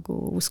mis nagu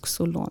usk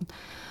sul on.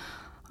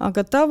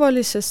 Aga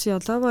tavalises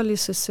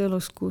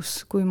elus,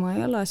 kui ma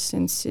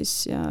elasin,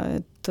 siis ja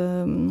et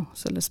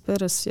selles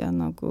peres ja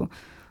nagu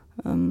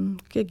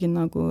keegi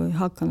nagu ei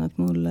hakanud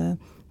mulle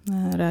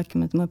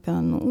rääkima, et ma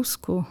pean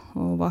usku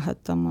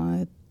vahetama,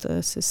 et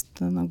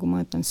sest nagu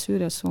ma ütlen,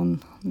 Süürias on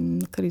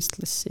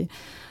kristlasi,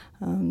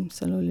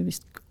 seal oli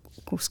vist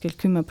kuskil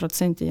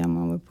 10% ja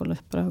ma võib-olla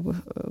praegu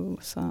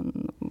saan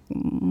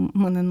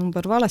mõne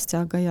number valesti,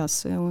 aga ja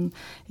see on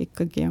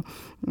ikkagi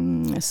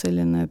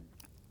selline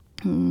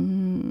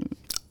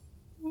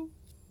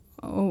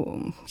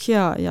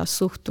hea ja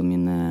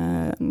suhtumine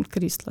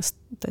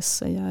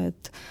kristlastesse ja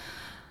et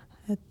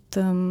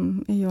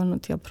ei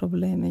olnud ja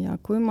probleeme ja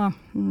kui ma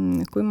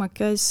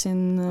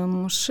käisin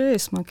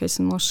mošees,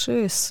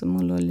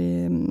 mul oli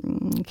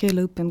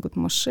keeleõpingud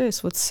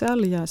mošees, vot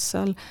seal ja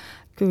seal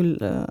küll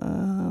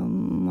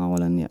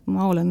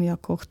ma olen ja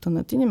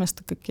kohtunud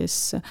inimestega,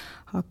 kes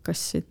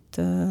hakkasid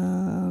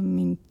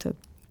mind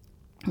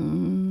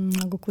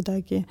nagu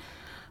kuidagi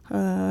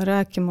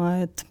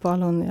rääkima, et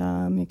palun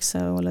ja miks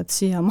sa oled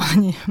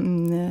siiamaani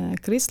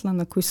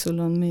kristlane, kui sul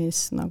on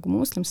mees nagu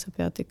muslim, sa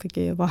pead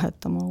ikkagi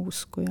vahetama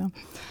usku ja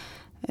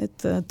et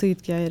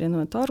tõidki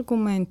erinevad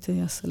argumente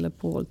ja selle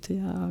poolt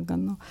ja aga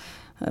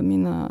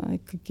mina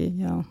ikkagi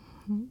ja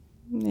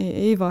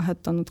ei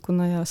vahetanud,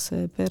 kuna ja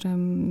see pere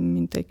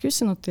mind ei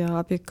küsinud ja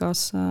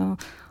abikaasa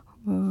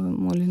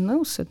ma olin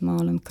nõus, et ma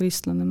olen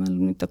kristlane,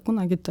 mitte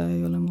kunagi ta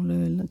ei ole mulle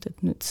öelnud, et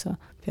nüüd sa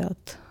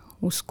pead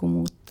usku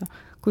muuta.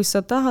 Kui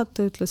sa tahad,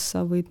 ta ütles,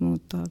 sa võid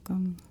muuta, aga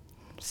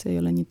see ei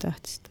ole nii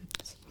tähtis, ta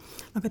ütles.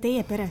 Aga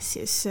teie peres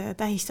siis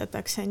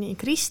tähistatakse nii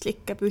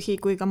kristlikke pühi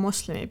kui ka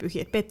moslemi pühi,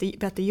 et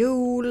peate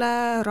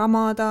jõule,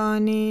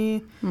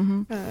 ramadani,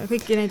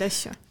 kõiki neid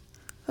asju?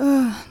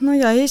 No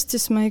ja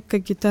Eestis me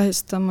ikkagi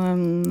tähistame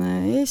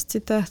Eesti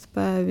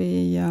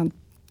tähtpäevi ja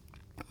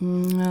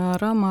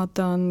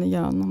Ramadan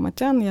ja ma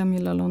tean ja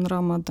millal on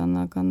Ramadan,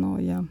 aga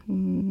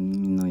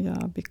minu ja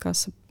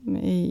abikaasa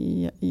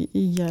ei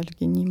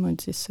jälgi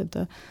niimoodi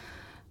seda,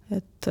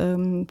 et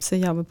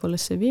see võib-olla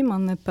see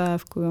viimane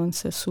päev, kui on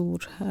see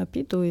suur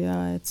pidu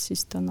ja et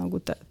siis ta nagu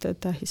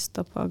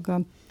tähistab,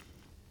 aga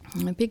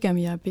pigem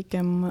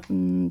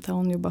ta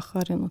on juba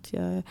harjunud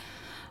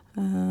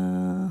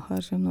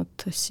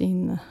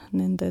siin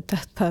nende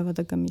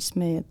tähtpäevadega, mis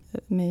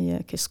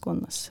meie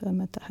keskkonnas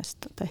me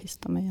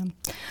tähistame. Ja.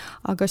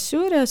 Aga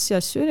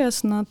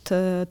Süürias nad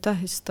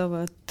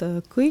tähistavad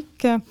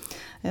kõike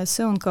ja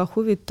see on ka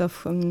huvitav,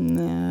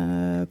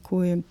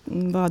 kui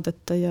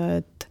vaadata ja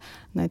et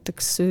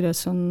näiteks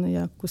Süürias on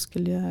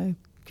kuskil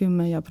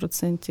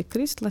 10%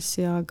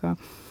 kristlasi, aga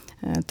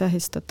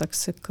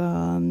tähistatakse ka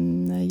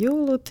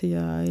jõulud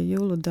ja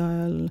jõulude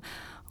ajal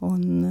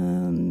on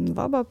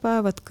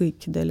vabapäevad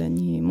kõikidele,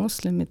 nii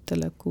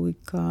moslemitele kui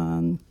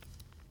ka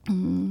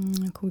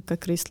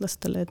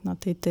kristlastele, et nad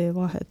ei tee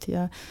vahet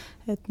ja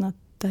et nad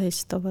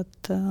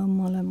tähistavad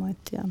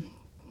mõlemaid ja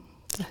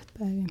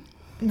tähtpäevi.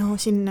 No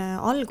siin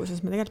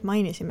alguses me tegelikult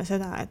mainisime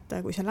seda, et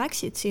kui sa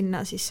läksid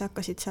sinna, siis sa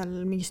hakkasid seal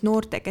mingis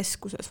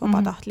noortekeskuses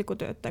vabatahtliku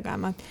tööd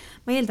tegema.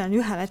 Ma eeldan,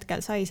 ühel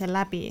hetkel sai see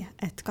läbi,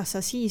 et kas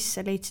sa siis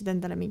leidsid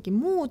endale mingi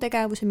muu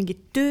tegevuse, mingi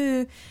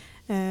töö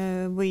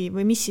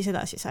või mis siis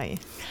edasi sai?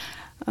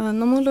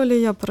 No mul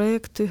oli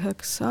projekt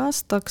 9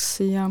 aastaks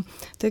ja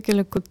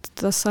tegelikult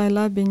ta sai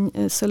läbi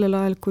sellel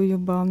ajal, kui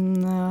juba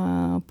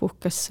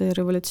puhkes see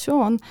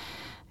revolutsioon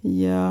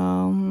ja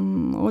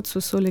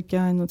otsus oligi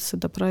ainult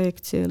seda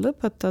projekti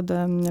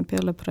lõpetada ja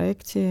peale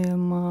projekti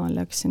ma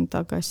läksin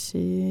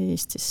tagasi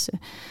Eestisse.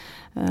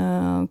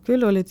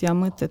 Küll olid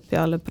mõtted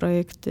peale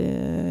projekti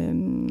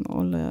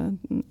olla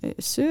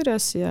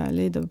Süürias ja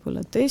leida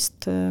võib-olla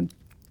teist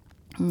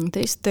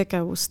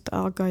tegevust,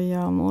 aga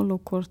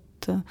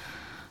olukord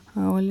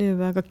oli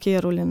väga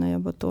keeruline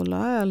juba tol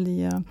ajal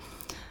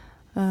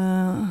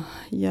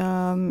ja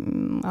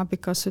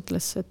abikaas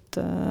ütles, et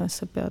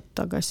sa pead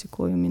tagasi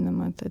koju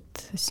minema,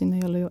 et siin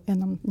ei ole ju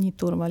enam nii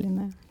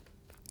turvaline.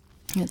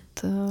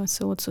 Et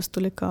see otsus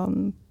tuli ka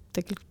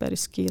tegelikult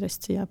päris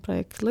kiiresti ja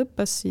projekt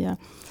lõppes ja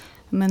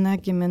me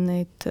nägime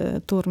neid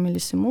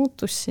turmilisi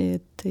muutusi,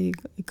 et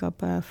iga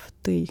päev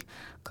tõi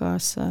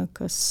kaasa,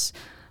 kas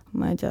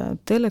ma ei tea,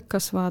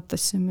 telekas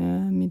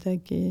vaatasime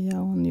midagi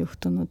ja on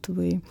juhtunud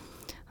või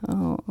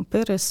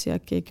peres ja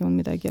keegi on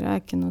midagi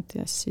rääkinud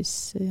ja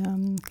siis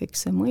kõik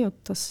see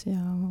mõjutas ja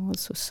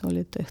otsus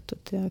oli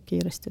tehtud ja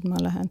kiiresti, et ma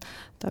lähen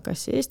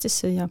tagasi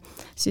Eestisse ja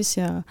siis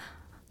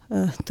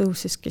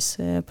tõusiski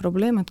see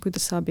probleem, et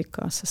kuidas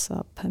abikaasa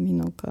saab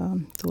minuga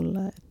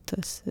tulla, et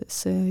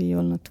see ei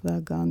olnud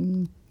väga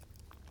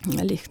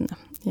lihtne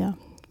ja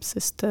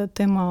sest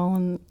tema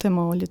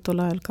oli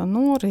tol ajal ka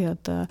noor ja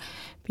ta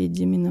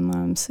pidi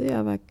minema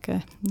sõjaväkke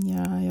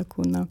ja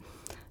kuna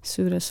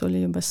Süürias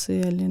oli juba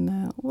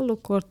sõjaline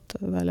olukord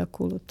välja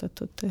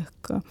kuulutatud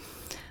ehk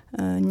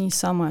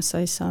niisama sa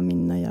ei saa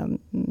minna ja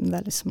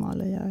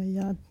välismaale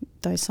ja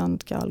ta ei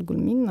saanudki algul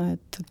minna,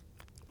 et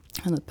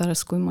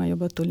pärast kui ma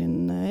juba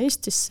tulin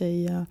Eestisse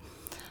ja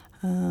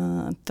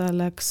ta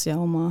läks ja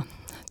oma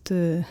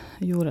töö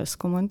juures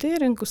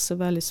komandeeringusse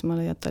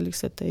välismaale ja ta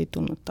lihtsalt ei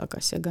tulnud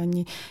tagasi, aga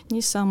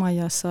niisama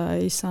ja sa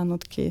ei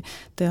saanudki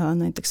teha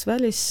näiteks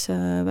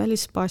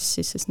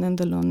välispassi, sest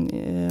nendel on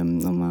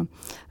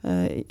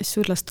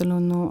süürlastel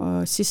on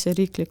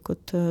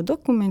siseriiklikud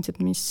dokumendid,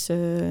 mis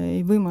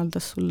ei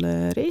võimalda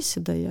sulle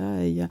reisida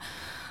ja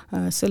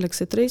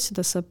selleks, et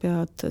reisida, sa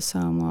pead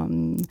saama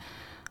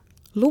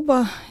luba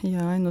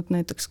ja ainult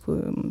näiteks,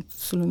 kui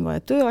sul on vaja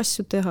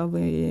tööasju teha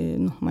või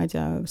ma ei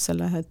tea, sa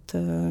lähed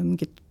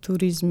mingit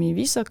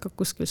turismiviisaga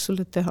kuskil,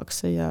 sulle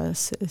tehakse ja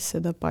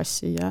seda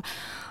passi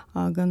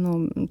aga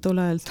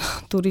tol ajal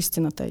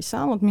turistina ta ei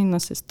saanud minna,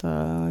 sest ta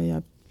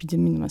pidi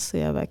minema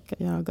sõjaväkke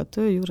aga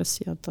töö juures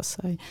ja ta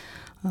sai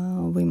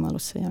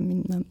võimaluse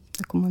minna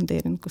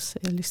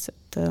komandeeringusse ja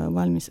lihtsalt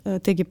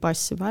tegi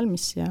passi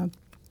valmis ja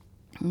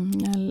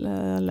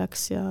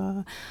läks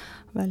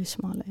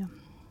välismaale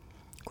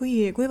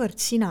Kuivõrd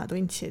sina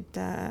tundsid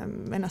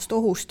ennast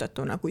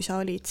ohustatuna, kui sa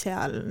olid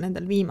seal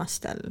nendel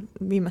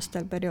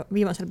viimasel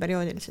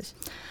perioodil siis?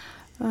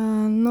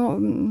 No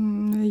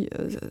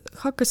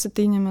hakkasid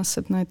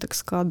inimesed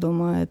näiteks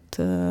kaduma, et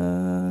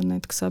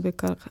näiteks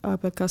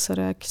abikaasa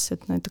rääkis,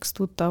 et näiteks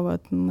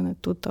mõned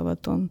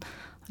tuttavad on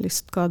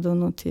lihtsalt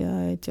kadunud ja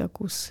ei tea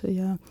kus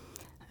ja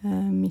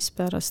mis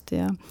pärast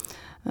ja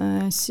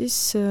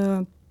siis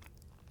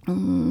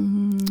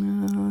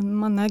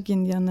ma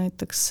nägin ja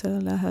näiteks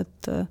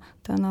lähed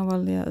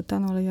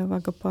tänavale ja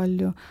väga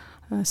palju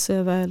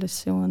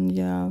sõjaväelasi on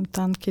ja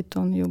tankid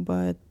on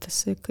juba, et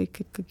see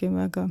kõik ikkagi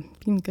väga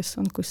pinges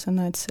on, kui sa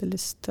näed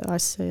sellist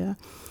asja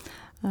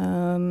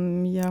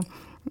ja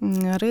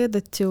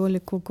reedeti oli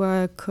kogu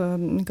aeg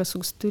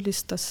igasugused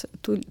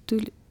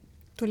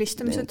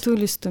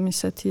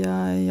tulistamised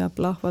ja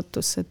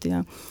plahvatused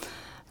ja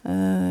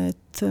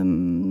et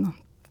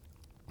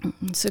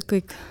see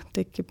kõik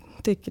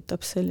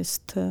tekitab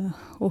sellist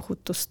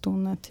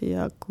ohutustunnet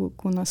ja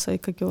kuna sa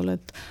ikkagi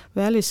oled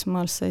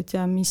välismaal, sa ei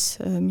tea, mis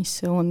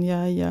see on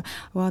ja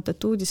vaatad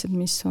uudised,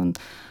 mis on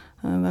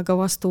väga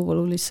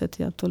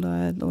vastuolulised ja tol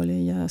ajal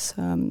oli ja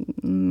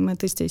me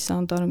tõesti ei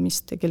saanud aru,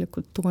 mis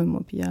tegelikult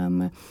toimub ja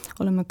me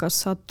oleme ka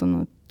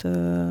sattunud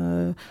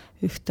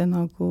ühte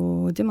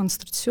nagu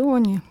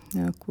demonstratsiooni,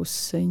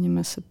 kus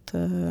inimesed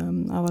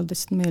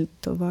avaldasid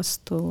meelt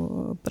vastu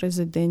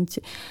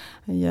presidenti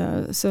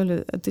ja see oli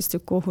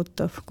tõesti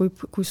kohutav,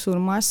 kui suur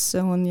mass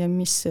on ja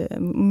mis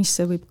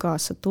see võib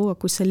kaasa tuua,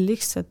 kui sa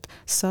lihtsalt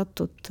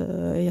satud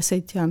ja sa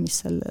ei tea,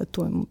 mis seal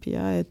toimub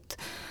ja et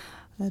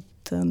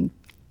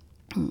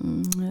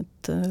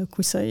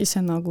kui sa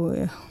ise nagu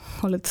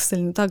oled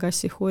selline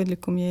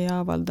tagasihoidlikum ja ei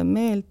avalda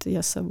meelt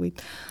ja sa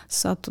võid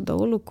sattuda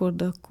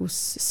olukorda, kus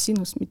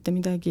sinust mitte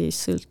midagi ei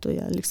sõltu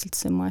ja lihtsalt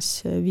see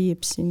mass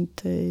viib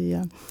sind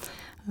ja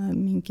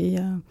mingi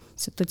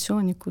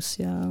situatsiooni, kus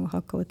ja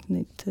hakkavad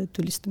neid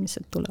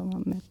tulistamised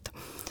tulema.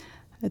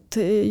 Et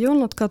ei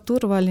olnud ka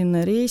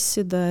turvaline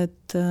reisida,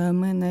 et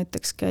me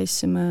näiteks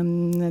käisime,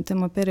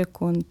 tema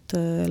perekond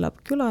elab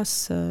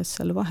külas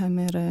seal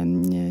Vahemere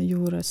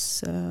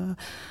juures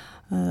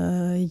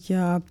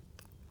ja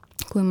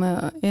kui me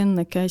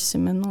enne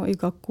käisime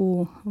iga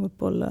kuu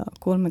võib-olla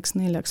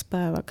 3-4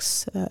 päevaks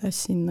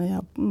sinna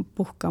ja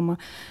puhkama,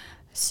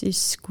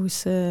 siis kui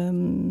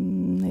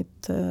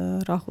need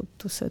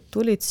rahutused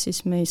tulid,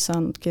 siis me ei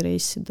saanudki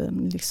reisida,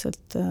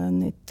 lihtsalt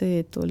need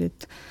teed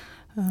olid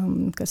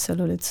kas seal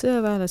olid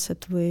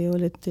sõjaväelased või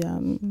olid ja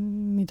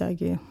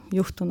midagi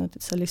juhtunud,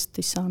 et sa lihtsalt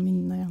ei saa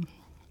minna ja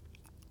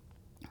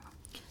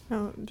no,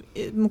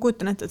 ma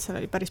kujutan ette, et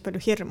seal oli päris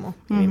palju hirmu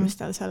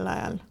inimestel sel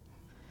ajal.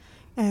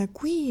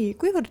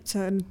 Kuivõrd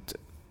sa nüüd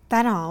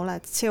täna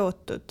oled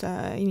seotud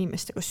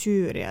inimestega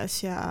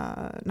Süürias ja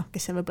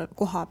kes seal võib-olla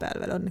koha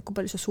peal veel on, kui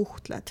palju sa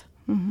suhtled?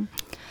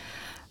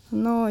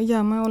 No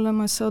ja me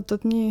oleme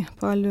seotud nii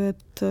palju,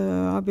 et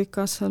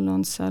abikaasal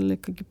on seal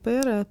ikkagi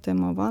pere,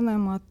 tema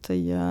vanemad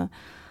ja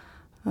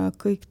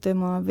kõik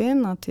tema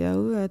vennad ja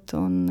õed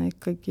on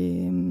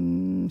ikkagi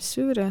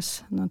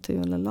Süürias, nad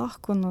ei ole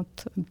lahkunud.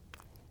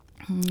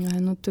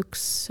 Ainult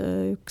üks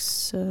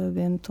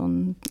vend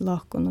on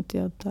lahkunud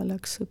ja ta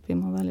läks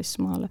õppima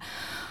välismaale.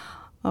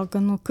 Aga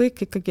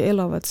kõik ikkagi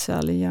elavad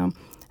seal ja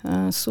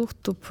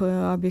suhtub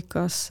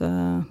abikaasa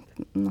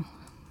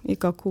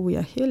iga kuu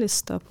ja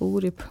helistab,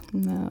 uurib,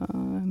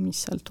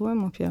 mis seal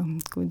toimub ja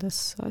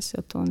kuidas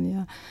asjad on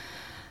ja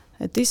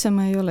et ise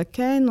me ei ole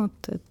käinud,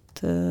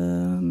 et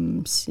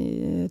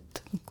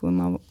kui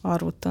ma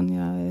arvutan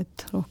ja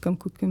et rohkem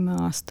kui 10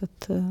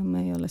 aastat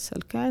me ei ole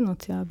seal käinud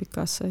ja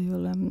abikaasa ei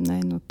ole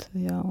näinud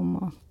ja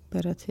oma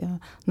peret ja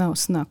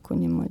näost näkku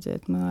niimoodi,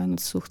 et me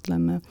ainult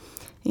suhtleme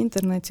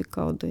interneti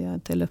kaudu ja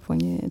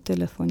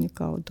telefoni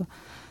kaudu.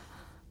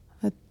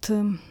 Et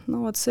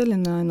vaat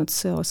selline ainult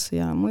seos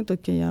ja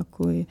muidugi ja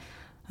kui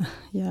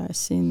ja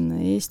siin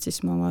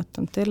Eestis ma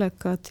vaatan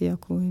telekat ja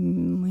kui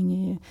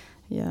mõni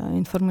ja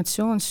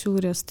informatsioon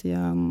Süüriast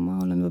ja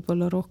ma olen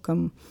võib-olla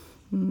rohkem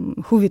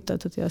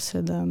huvitatud ja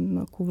seda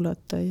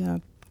kuulata ja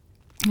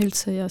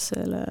üldse ja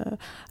selle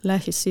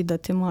Lähis-Ida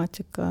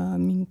temaatika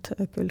mind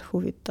küll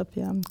huvitab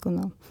ja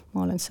kuna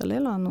ma olen seal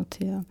elanud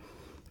ja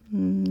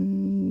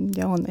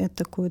on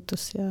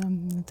ettekujutus ja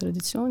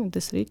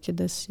traditsioonides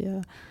riikides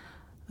ja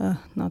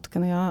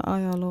natukene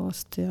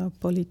ajaloost ja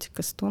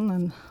poliitikast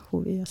tunnen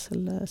huvi ja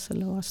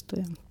selle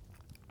vastu.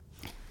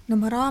 No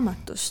ma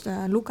raamatust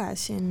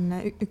lugesin,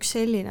 üks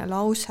selline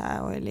lause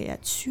oli,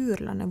 et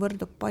süürlane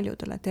võrdub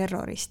paljudele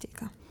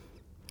terroristiga.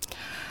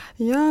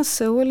 Ja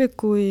see oli,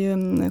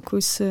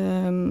 kui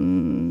see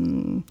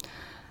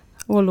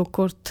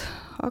olukord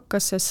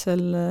hakkas ja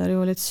selle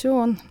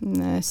revolutsioon,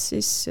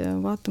 siis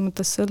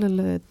vaatamata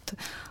sellele, et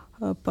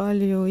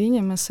palju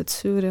inimesed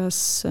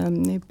Süürias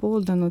ei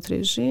pooldanud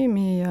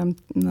režiimi ja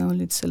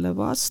olid selle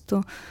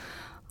vastu,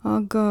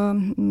 aga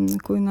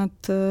kui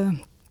nad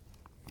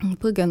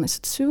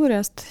põgenesid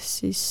Süüriast,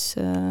 siis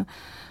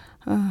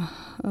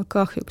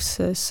kahjuks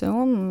see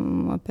on,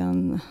 ma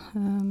pean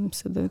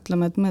seda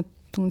ütlema, et me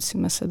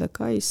tundsime seda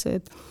ka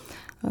ise, et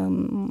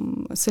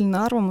selline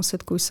arvamus,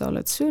 et kui sa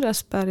oled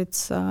Süürias pärit,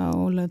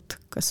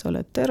 kas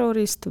oled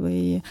terrorist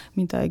või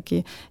midagi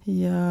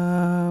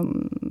ja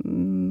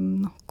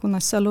kuna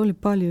seal oli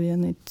palju ja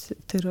neid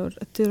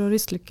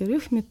terroristlikke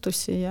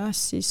rühmitusi ja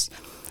siis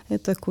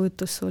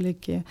ettekujutus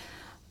oligi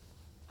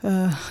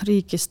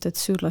riigist, et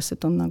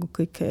süürlased on nagu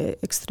kõik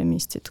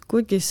ekstremistid.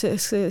 Kuigi see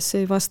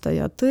ei vasta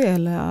ja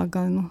tõele,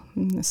 aga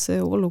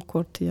see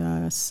olukord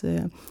ja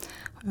see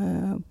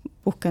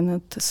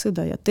puhkenud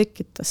sõda ja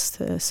tekitas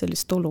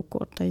sellist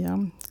olukorda ja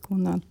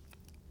kuna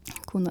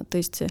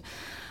tõesti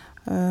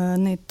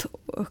need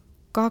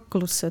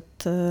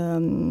kaklused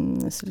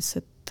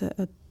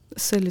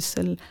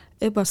sellisel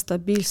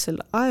ebastabiilsel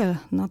ajal,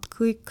 nad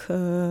kõik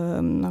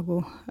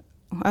nagu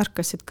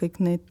ärkasid kõik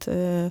neid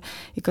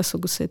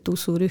igasuguseid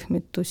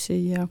usurühmitusi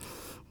ja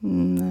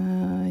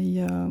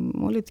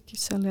olidki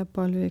seal ja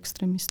palju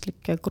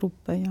ekstremistlikke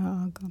gruppe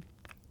aga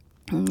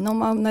no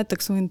ma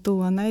näiteks võin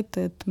tuua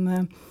näite, et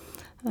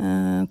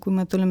kui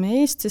me tulime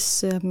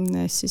Eestisse,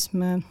 siis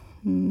me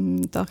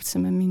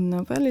tahtsime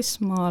minna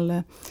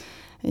välismaale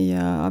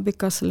ja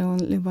abikaasale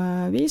oli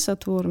vaja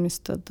viisat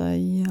vormistada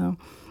ja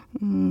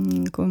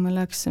kui me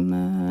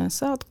läksime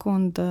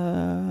saatkonda,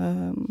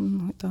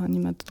 ei taha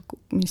nimetada,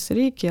 mis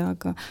riigi,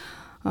 aga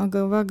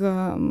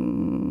väga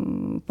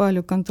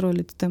palju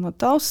kontrolliti tema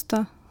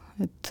tausta,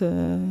 et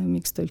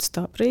miks ta üldse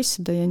tahab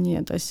reisida ja nii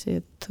edasi,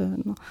 et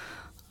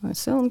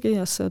see ongi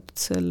ja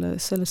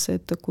sellise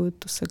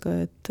ettekujutusega,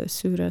 et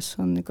Süürias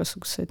on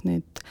igasugused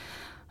need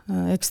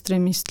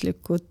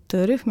ekstremistlikud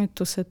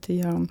rühmitused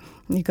ja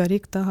iga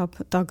riik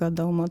tahab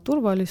tagada oma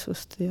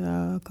turvalisust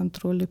ja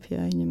kontrollib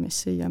ja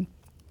inimesi ja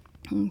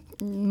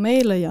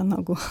meile ja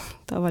nagu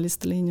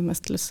tavalistele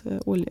inimestele see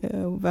oli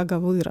väga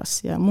võõras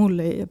ja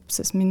mulle,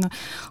 sest mina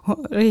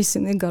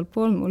reisin igal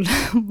pool,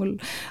 mul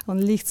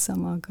on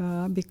lihtsam,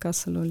 aga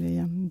abikaasal oli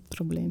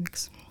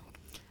probleemiks.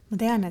 Ma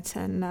tean, et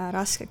see on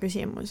raske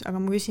küsimus, aga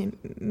ma küsin,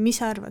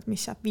 mis arvad,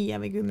 mis saab 5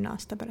 või 10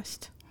 aasta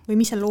pärast? Või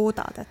mis sa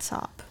loodad, et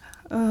saab?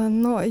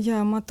 No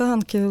ja ma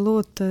tahangi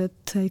loota,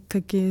 et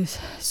ikkagi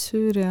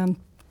Süüria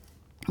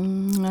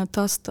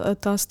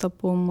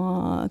taastab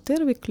oma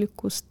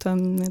terviklikkust,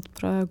 et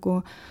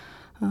praegu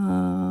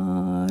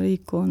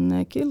riik on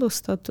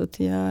killustatud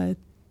ja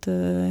et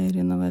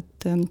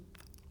erinevate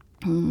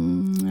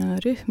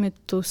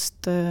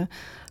rühmituste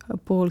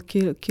pool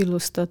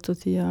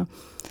killustatud ja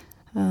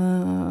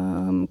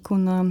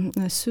kuna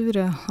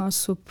Süüria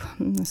asub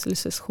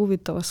sellises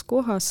huvitavas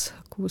kohas,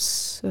 kus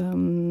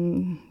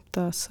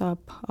ta saab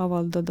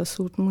avaldada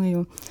suurt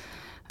mõju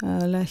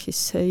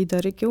Lähis-Ida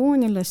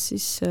regioonile,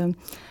 siis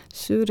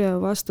Süüria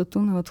vastu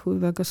tunnevad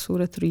huvi väga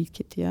suured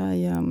riigid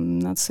ja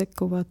nad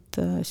sekkuvad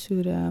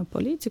Süüria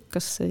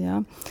poliitikasse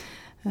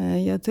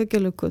ja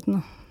tegelikult ma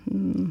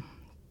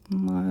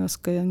ei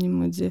oska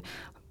niimoodi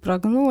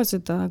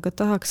prognoosida, aga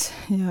tahaks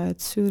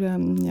et Süüria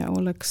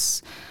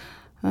oleks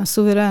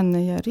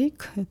suveräänne ja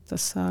riik, et ta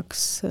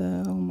saaks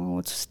oma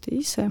otsust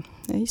ise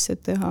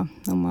teha,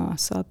 oma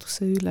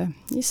saatuse üle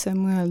ise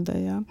mõelda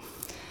ja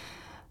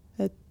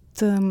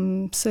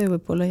see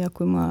võib-olla ja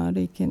kui ma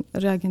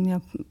räägin ja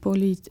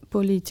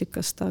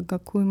poliitikast, aga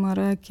kui ma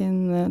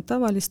räägin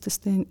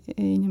tavalistest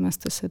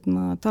inimestest, et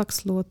ma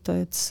tahaks loota,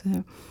 et see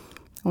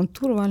on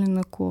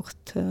turvaline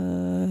koht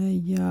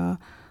ja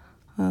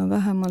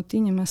vähemalt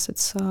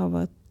inimesed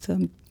saavad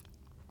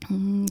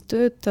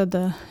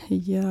töötada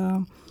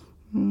ja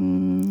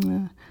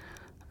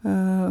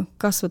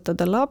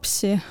kasvatada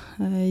lapsi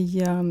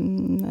ja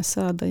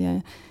saada ja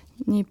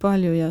nii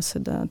palju ja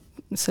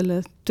selle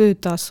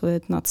töötasu,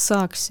 et nad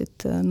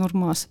saaksid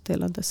normaalselt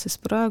elada,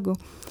 sest praegu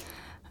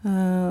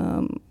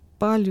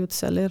paljud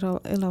seal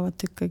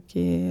elavad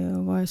ikkagi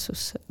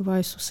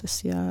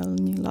vaesuses ja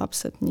nii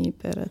lapsed, nii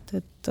pered,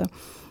 et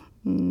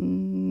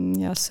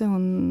ja see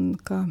on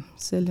ka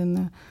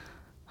selline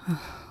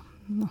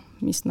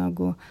mis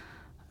nagu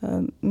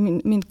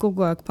mind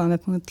kogu aeg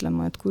paneb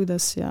mõtlema, et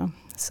kuidas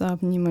saab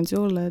niimoodi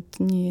olla, et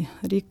nii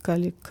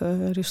rikkalik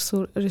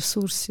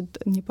ressursid,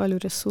 nii palju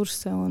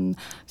ressursse on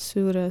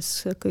Süürias,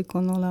 kõik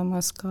on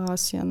olemas,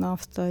 gaas ja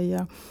nafta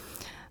ja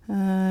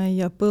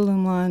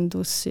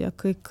põllumajandus ja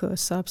kõik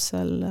saab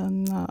seal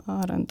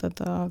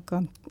arendada,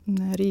 aga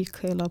riik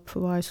elab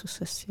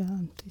vaesuses ja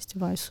tõesti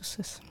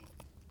vaesuses.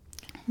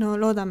 No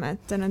loodame,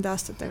 et nende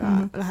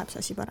aastatega läheb see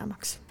asi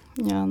paremaks.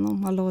 Ja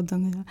ma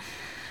loodan ja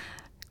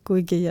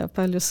kuigi ja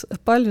palju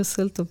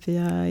sõltub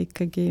ja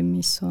ikkagi,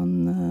 mis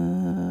on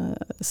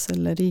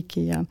selle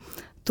riigi ja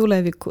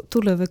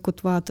tulevikut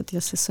vaatad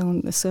ja see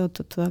on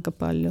seotud väga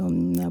palju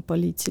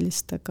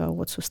poliitilistega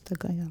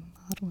otsustega ja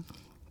ma arvan.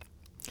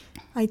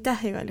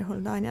 Aitäh igal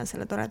juhul, Tanja,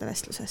 selle toreda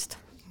vestlusest.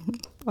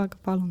 Väga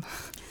palun.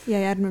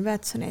 Ja järgmine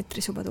peatus on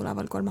eetris juba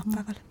tuleval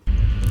kolmapäeval.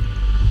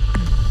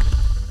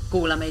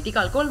 Kuula meid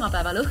igal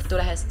kolmapäeval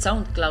Õhtulehest,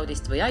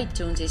 SoundCloudist või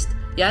iTunesist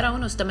ja ära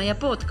unusta meie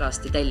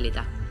podcasti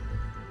tellida.